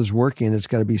nothing else is working, it's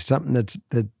got to be something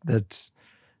that's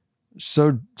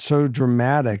so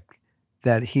dramatic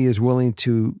that he is willing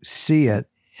to see it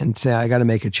and say, I got to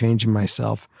make a change in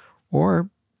myself,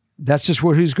 or that's just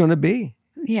what he's going to be.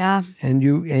 Yeah. And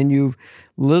you've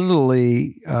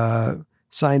literally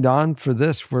signed on for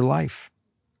this for life.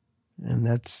 And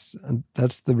that's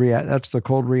the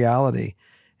cold reality.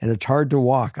 And it's hard to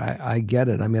walk. I get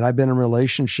it. I mean, I've been in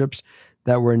relationships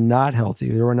that were not healthy.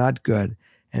 They were not good.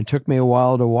 And it took me a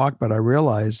while to walk, but I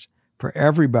realized for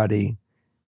everybody,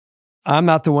 I'm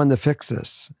not the one to fix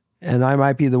this. And I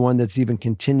might be the one that's even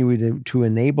continuing to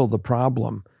enable the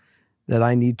problem that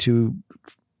I need to,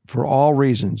 for all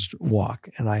reasons, walk.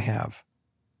 And I have.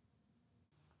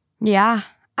 Yeah.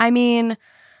 I mean,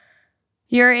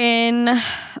 you're in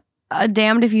a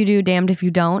damned if you do, damned if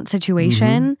you don't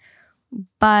situation. Mm-hmm.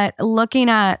 But looking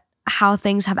at how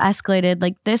things have escalated,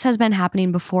 like this has been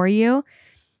happening before you,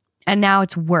 and now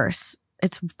it's worse.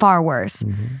 It's far worse.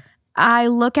 Mm-hmm. I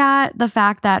look at the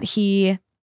fact that he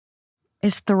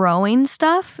is throwing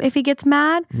stuff if he gets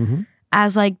mad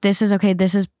as like, this is okay,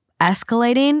 this is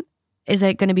escalating. Is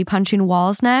it going to be punching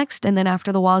walls next? And then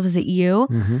after the walls, is it you?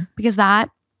 Mm-hmm. Because that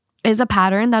is a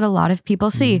pattern that a lot of people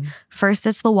see. Mm-hmm. First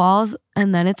it's the walls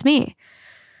and then it's me.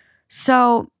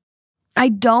 So I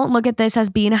don't look at this as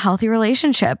being a healthy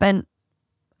relationship. And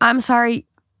I'm sorry,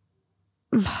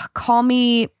 call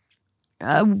me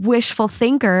a wishful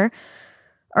thinker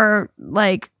or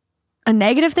like a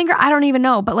negative thinker. I don't even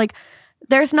know. But like,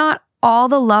 there's not all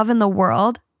the love in the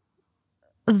world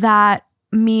that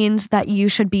means that you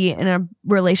should be in a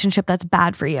relationship that's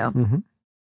bad for you. Mm-hmm.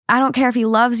 I don't care if he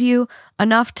loves you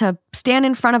enough to stand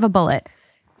in front of a bullet.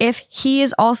 If he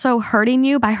is also hurting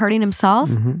you by hurting himself,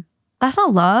 that's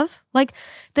not love. Like,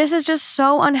 this is just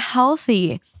so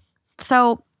unhealthy.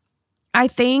 So I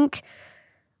think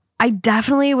I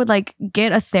definitely would like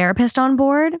get a therapist on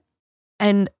board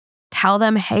and tell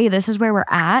them, hey, this is where we're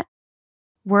at.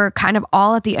 We're kind of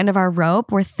all at the end of our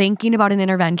rope. We're thinking about an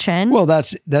intervention. Well,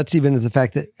 that's even the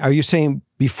fact that, are you saying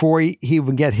before he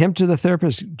even get him to the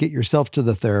therapist, get yourself to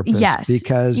the therapist? Yes.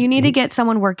 Because you need to get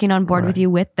someone working on board with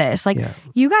you with this. Like,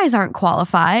 you guys aren't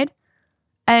qualified.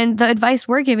 And the advice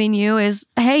we're giving you is,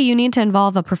 hey, you need to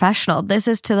involve a professional. This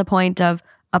is to the point of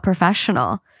a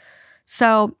professional.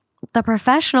 So the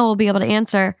professional will be able to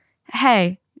answer,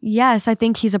 hey, yes, I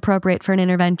think he's appropriate for an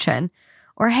intervention.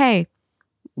 Or, hey,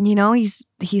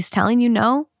 he's telling you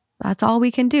no, that's all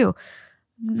we can do.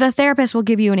 The therapist will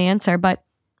give you an answer, but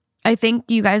I think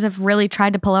you guys have really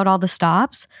tried to pull out all the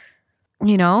stops.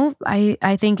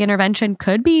 I think intervention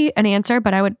could be an answer,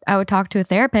 but I would talk to a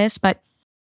therapist. But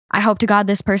I hope to God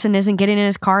this person isn't getting in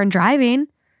his car and driving.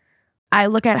 I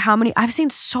look at I've seen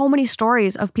so many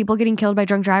stories of people getting killed by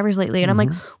drunk drivers lately. And I'm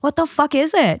like, what the fuck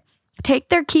is it? Take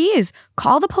their keys,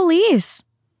 call the police.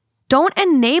 Don't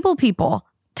enable people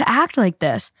to act like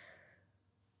this.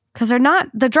 Because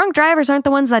the drunk drivers aren't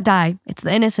the ones that die. It's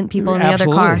the innocent people in the other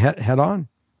car. Head on.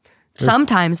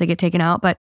 Sometimes they get taken out,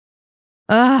 but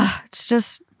it's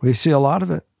just... We see a lot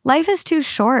of it. Life is too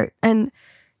short, and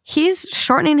he's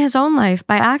shortening his own life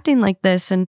by acting like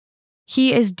this, and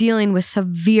he is dealing with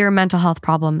severe mental health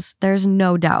problems. There's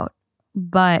no doubt.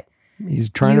 But he's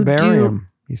trying to bury him.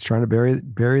 He's trying to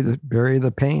bury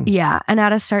the pain. Yeah, and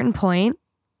at a certain point,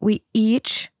 we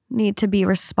each need to be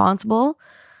responsible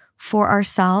for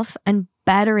ourselves and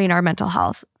bettering our mental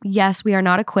health. Yes, we are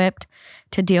not equipped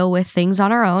to deal with things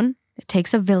on our own. It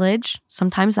takes a village.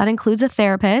 Sometimes that includes a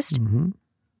therapist.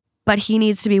 But he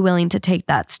needs to be willing to take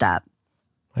that step.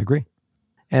 I agree.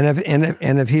 And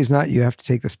if he's not, you have to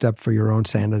take the step for your own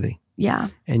sanity. Yeah.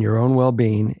 And your own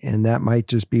well-being, and that might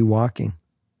just be walking.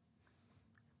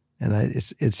 And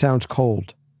it sounds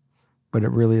cold, but it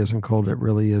really isn't cold. It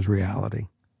really is reality.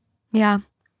 Yeah.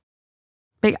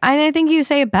 But I think you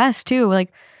say it best too.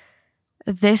 Like,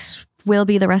 this will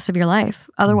be the rest of your life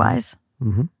otherwise.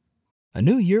 A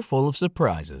new year full of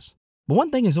surprises. But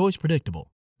one thing is always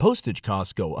predictable. Postage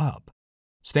costs go up.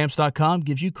 Stamps.com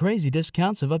gives you crazy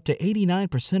discounts of up to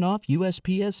 89% off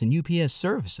USPS and UPS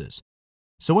services.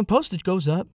 So when postage goes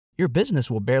up, your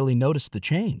business will barely notice the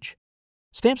change.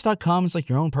 Stamps.com is like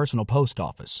your own personal post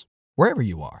office, wherever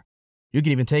you are. You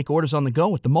can even take orders on the go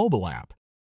with the mobile app.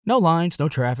 No lines, no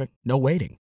traffic, no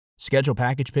waiting. Schedule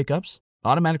package pickups,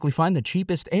 automatically find the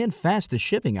cheapest and fastest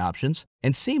shipping options,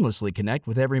 and seamlessly connect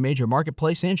with every major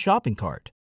marketplace and shopping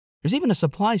cart. There's even a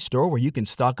supply store where you can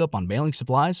stock up on mailing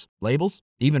supplies, labels,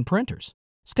 even printers.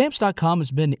 Stamps.com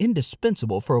has been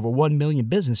indispensable for over 1 million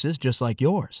businesses just like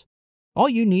yours. All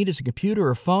you need is a computer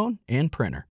or phone and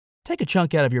printer. Take a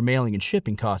chunk out of your mailing and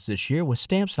shipping costs this year with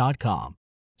Stamps.com.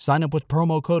 Sign up with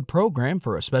promo code PROGRAM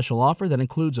for a special offer that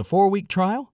includes a 4-week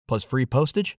trial, plus free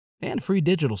postage and free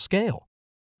digital scale.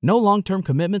 No long-term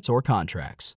commitments or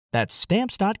contracts. That's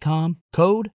Stamps.com,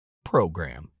 code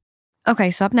PROGRAM. Okay,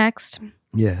 so up next.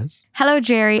 Yes. Hello,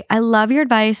 Jerry. I love your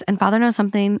advice, and Father Knows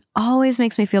Something always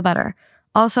makes me feel better.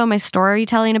 Also, my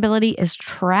storytelling ability is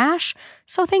trash,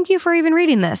 so thank you for even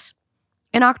reading this.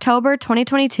 In October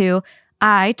 2022,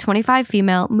 I, 25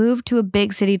 female, moved to a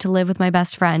big city to live with my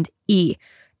best friend, E,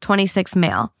 26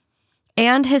 male,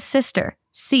 and his sister,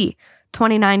 C,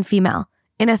 29 female,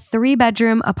 in a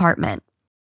 3-bedroom apartment.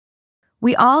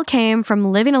 We all came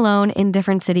from living alone in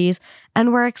different cities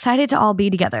and were excited to all be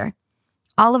together.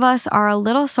 All of us are a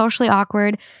little socially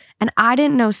awkward, and I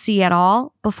didn't know C at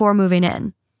all before moving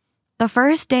in. The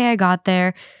first day I got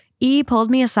there, E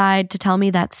pulled me aside to tell me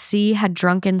that C had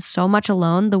drunken so much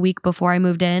alone the week before I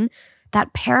moved in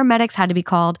that paramedics had to be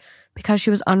called because she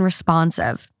was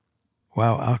unresponsive.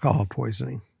 Wow, alcohol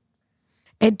poisoning.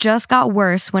 It just got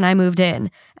worse when I moved in,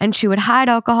 and she would hide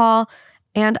alcohol,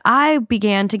 and I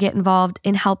began to get involved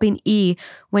in helping E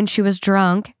when she was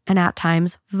drunk and at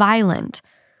times violent.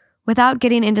 Without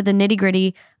getting into the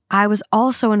nitty-gritty, I was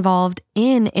also involved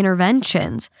in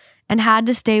interventions and had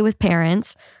to stay with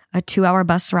parents, a 2-hour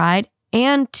bus ride,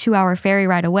 and 2-hour ferry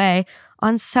ride away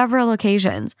on several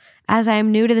occasions, as I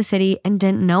am new to the city and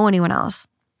didn't know anyone else.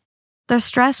 The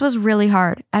stress was really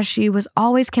hard, as she was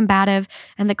always combative,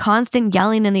 and the constant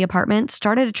yelling in the apartment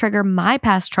started to trigger my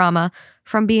past trauma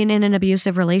from being in an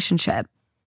abusive relationship.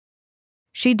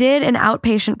 She did an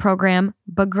outpatient program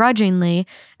begrudgingly,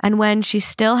 and when she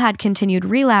still had continued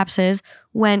relapses,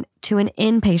 went to an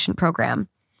inpatient program.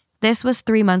 This was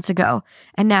 3 months ago,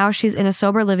 and now she's in a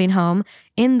sober living home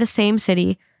in the same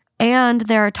city, and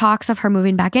there are talks of her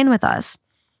moving back in with us.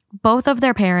 Both of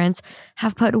their parents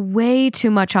have put way too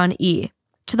much on E,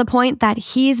 to the point that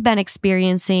he's been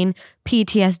experiencing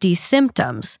PTSD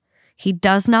symptoms. He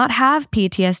does not have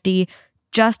PTSD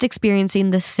just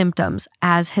experiencing the symptoms,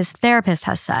 as his therapist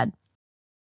has said.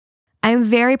 I am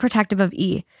very protective of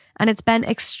E, and it's been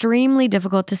extremely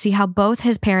difficult to see how both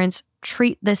his parents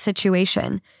treat this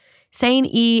situation, saying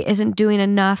E isn't doing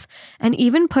enough and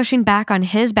even pushing back on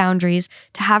his boundaries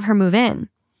to have her move in.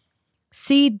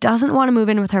 C doesn't want to move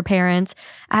in with her parents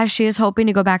as she is hoping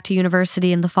to go back to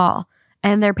university in the fall,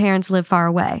 and their parents live far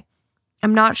away.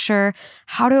 I'm not sure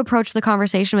how to approach the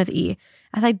conversation with E,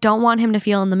 as I don't want him to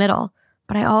feel in the middle,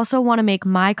 but I also want to make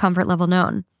my comfort level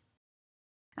known.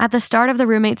 At the start of the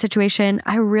roommate situation,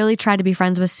 I really tried to be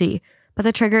friends with C, but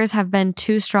the triggers have been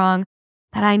too strong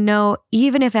that I know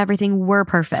even if everything were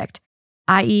perfect,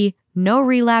 i.e. no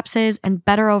relapses and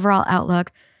better overall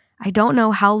outlook, I don't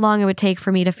know how long it would take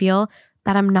for me to feel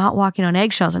that I'm not walking on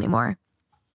eggshells anymore.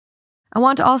 I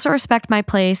want to also respect my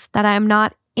place that I am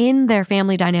not in their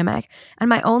family dynamic, and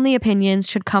my only opinions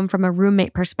should come from a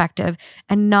roommate perspective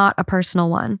and not a personal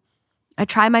one. I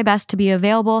try my best to be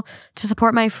available to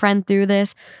support my friend through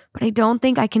this, but I don't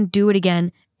think I can do it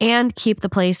again and keep the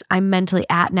place I'm mentally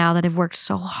at now that I've worked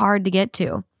so hard to get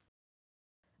to.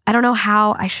 I don't know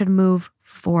how I should move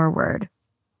forward.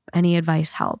 Any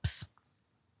advice helps.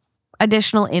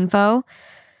 Additional info.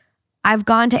 I've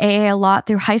gone to AA a lot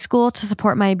through high school to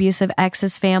support my abusive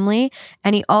ex's family,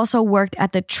 and he also worked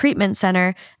at the treatment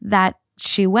center that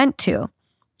she went to.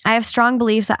 I have strong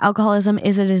beliefs that alcoholism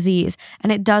is a disease,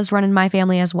 and it does run in my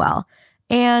family as well.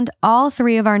 And all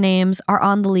 3 of our names are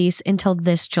on the lease until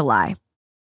this July.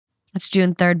 It's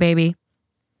June 3rd, baby.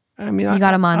 I mean, you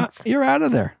got a month. You're out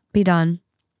of there. Be done.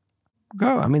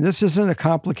 Go. I mean, this isn't a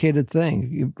complicated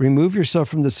thing. You remove yourself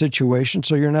from the situation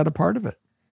so you're not a part of it.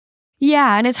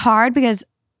 Yeah, and it's hard because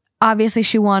obviously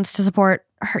she wants to support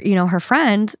her, her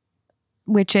friend,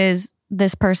 which is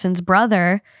this person's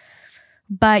brother.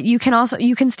 But you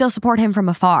can still support him from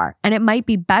afar. And it might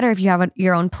be better if you have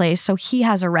your own place so he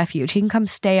has a refuge. He can come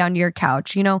stay on your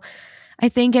couch. I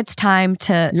think it's time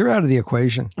to... You're out of the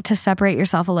equation. To separate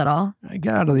yourself a little.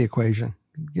 Get out of the equation.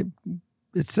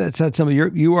 It's that simple.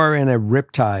 You are in a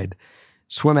riptide.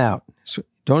 Swim out.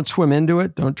 Don't swim into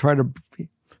it. Don't try to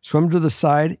swim to the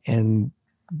side and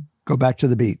go back to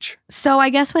the beach. So I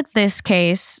guess with this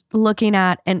case, looking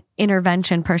at an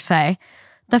intervention per se,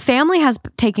 the family has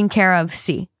taken care of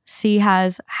C. C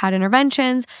has had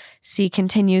interventions. C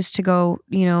continues to go,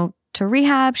 to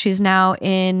rehab. She's now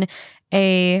in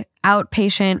a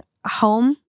outpatient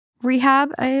home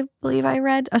rehab, I believe I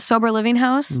read, a sober living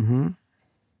house. Mm-hmm.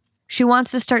 She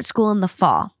wants to start school in the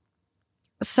fall.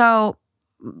 So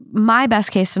my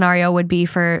best case scenario would be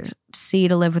for C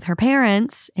to live with her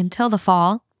parents until the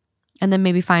fall and then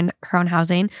maybe find her own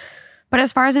housing. But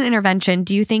as far as an intervention,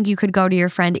 do you think you could go to your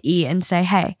friend E and say,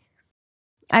 hey,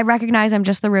 I recognize I'm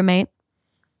just the roommate.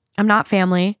 I'm not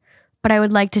family, but I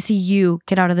would like to see you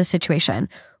get out of this situation.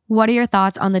 What are your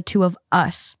thoughts on the 2 of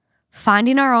us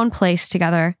finding our own place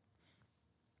together?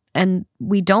 And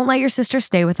we don't let your sister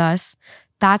stay with us.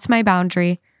 That's my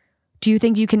boundary. Do you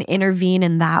think you can intervene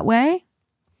in that way?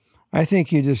 I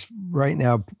think you just right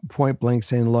now point blank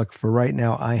saying, look, for right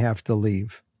now, I have to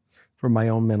leave for my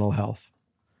own mental health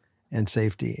and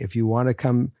safety. If you want to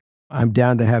come, I'm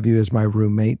down to have you as my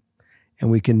roommate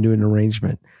and we can do an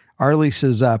arrangement. Our lease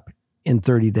is up in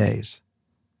 30 days.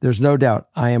 There's no doubt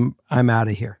I'm out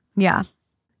of here. Yeah.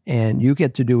 And you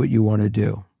get to do what you want to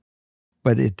do,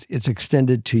 but it's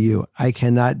extended to you. I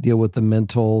cannot deal with the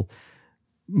mental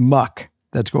muck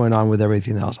that's going on with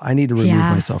everything else. I need to remove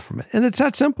myself from it. And it's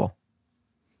that simple.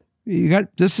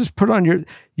 This is put on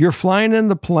you're flying in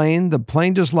the plane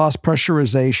just lost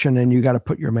pressurization and you got to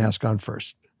put your mask on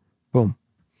first. Boom.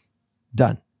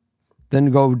 Done.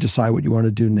 Then go decide what you want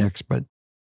to do next, but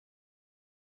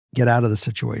get out of the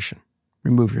situation.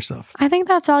 Remove yourself. I think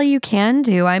that's all you can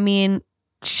do. I mean,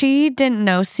 she didn't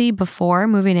know C before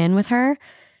moving in with her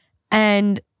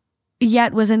and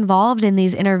yet was involved in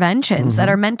these interventions that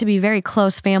are meant to be very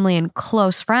close family and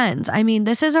close friends. I mean,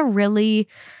 this is a really,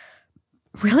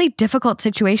 really difficult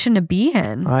situation to be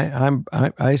in.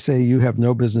 I say you have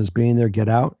no business being there. Get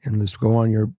out and let's go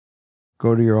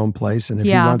to your own place. And if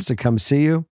he wants to come see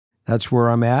you, that's where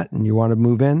I'm at. And you want to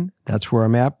move in, that's where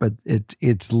I'm at. But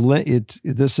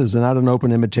this is not an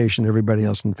open invitation to everybody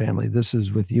else in the family. This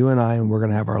is with you and I, and we're going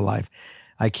to have our life.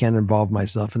 I can't involve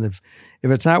myself. And if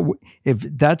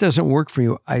that doesn't work for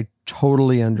you, I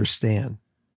totally understand.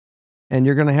 And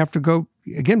you're going to have to go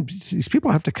again. These people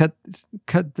have to cut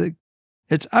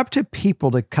it's up to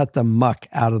people to cut the muck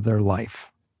out of their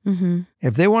life. Mm-hmm.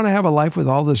 If they want to have a life with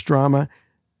all this drama,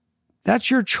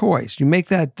 that's your choice. You make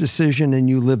that decision and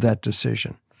you live that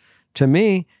decision. To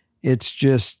me, it's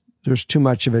just there's too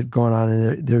much of it going on,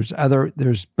 and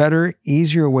there's better,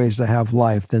 easier ways to have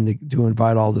life than to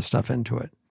invite all this stuff into it.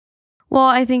 Well,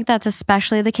 I think that's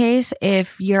especially the case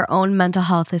if your own mental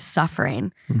health is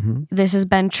suffering. Mm-hmm. This has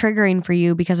been triggering for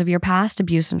you because of your past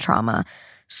abuse and trauma.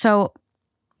 So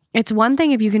it's one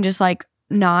thing if you can just like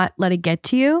not let it get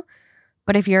to you.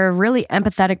 But if you're a really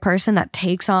empathetic person that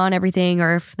takes on everything,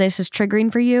 or if this is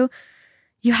triggering for you,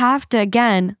 you have to,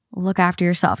 again, look after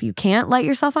yourself. You can't light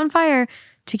yourself on fire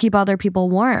to keep other people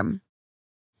warm.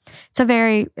 It's a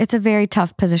very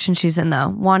tough position she's in, though,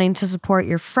 wanting to support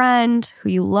your friend who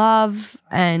you love,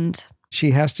 and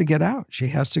she has to get out. She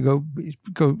has to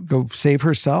go save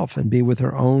herself and be with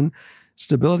her own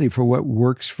stability for what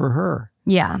works for her.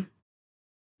 Yeah.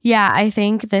 Yeah, I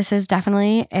think this is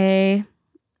definitely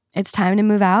it's time to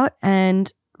move out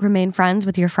and remain friends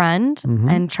with your friend, mm-hmm.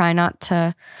 and try not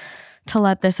to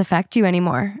let this affect you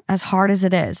anymore, as hard as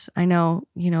it is. I know,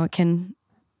 it can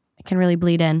really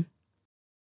bleed in.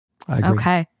 I agree.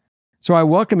 Okay. So I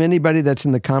welcome anybody that's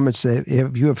in the comments.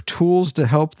 If you have tools to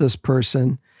help this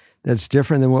person that's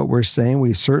different than what we're saying,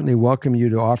 we certainly welcome you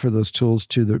to offer those tools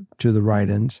to the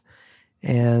write-ins.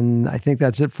 And I think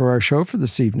that's it for our show for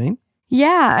this evening.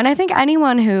 Yeah. And I think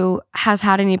anyone who has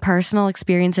had any personal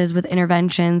experiences with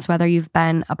interventions, whether you've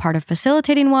been a part of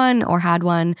facilitating one or had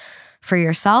one for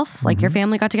yourself, like, mm-hmm. your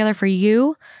family got together for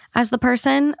you as the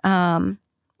person,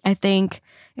 I think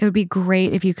it would be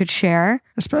great if you could share.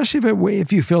 Especially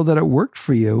if you feel that it worked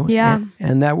for you. Yeah.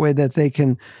 And that way that they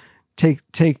can take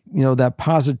that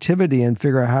positivity and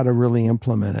figure out how to really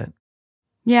implement it.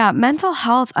 Yeah. Mental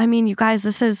health. I mean, you guys,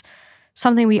 this is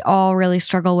something we all really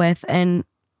struggle with, and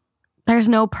there's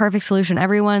no perfect solution.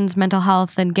 Everyone's mental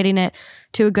health and getting it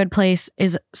to a good place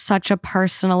is such a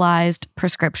personalized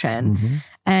prescription. Mm-hmm.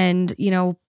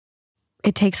 And,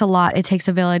 it takes a lot. It takes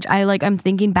a village. I'm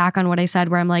thinking back on what I said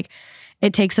where I'm like,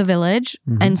 it takes a village.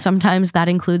 Mm-hmm. And sometimes that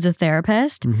includes a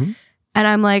therapist. Mm-hmm. And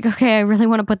I'm like, okay, I really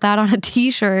want to put that on a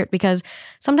t-shirt, because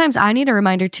sometimes I need a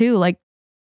reminder too. Like,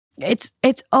 it's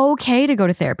okay to go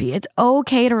to therapy. It's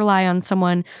okay to rely on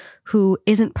someone who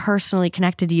isn't personally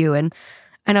connected to you. And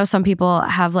I know some people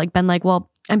have been like, well,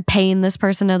 I'm paying this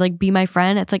person to be my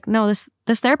friend. It's like, no,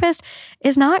 this therapist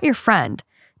is not your friend.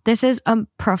 This is a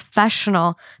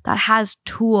professional that has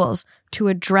tools to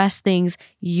address things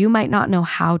you might not know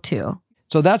how to.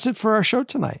 So that's it for our show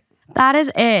tonight. That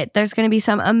is it. There's going to be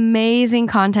some amazing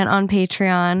content on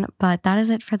Patreon, but that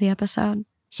is it for the episode.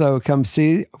 So come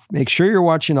see. Make sure you're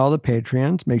watching all the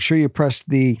Patreons. Make sure you press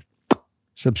the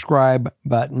subscribe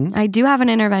button. I do have an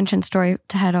intervention story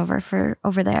to head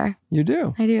over there. You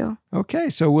do? I do.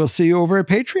 Okay, so we'll see you over at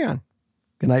Patreon.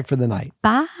 Good night for the night.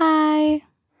 Bye.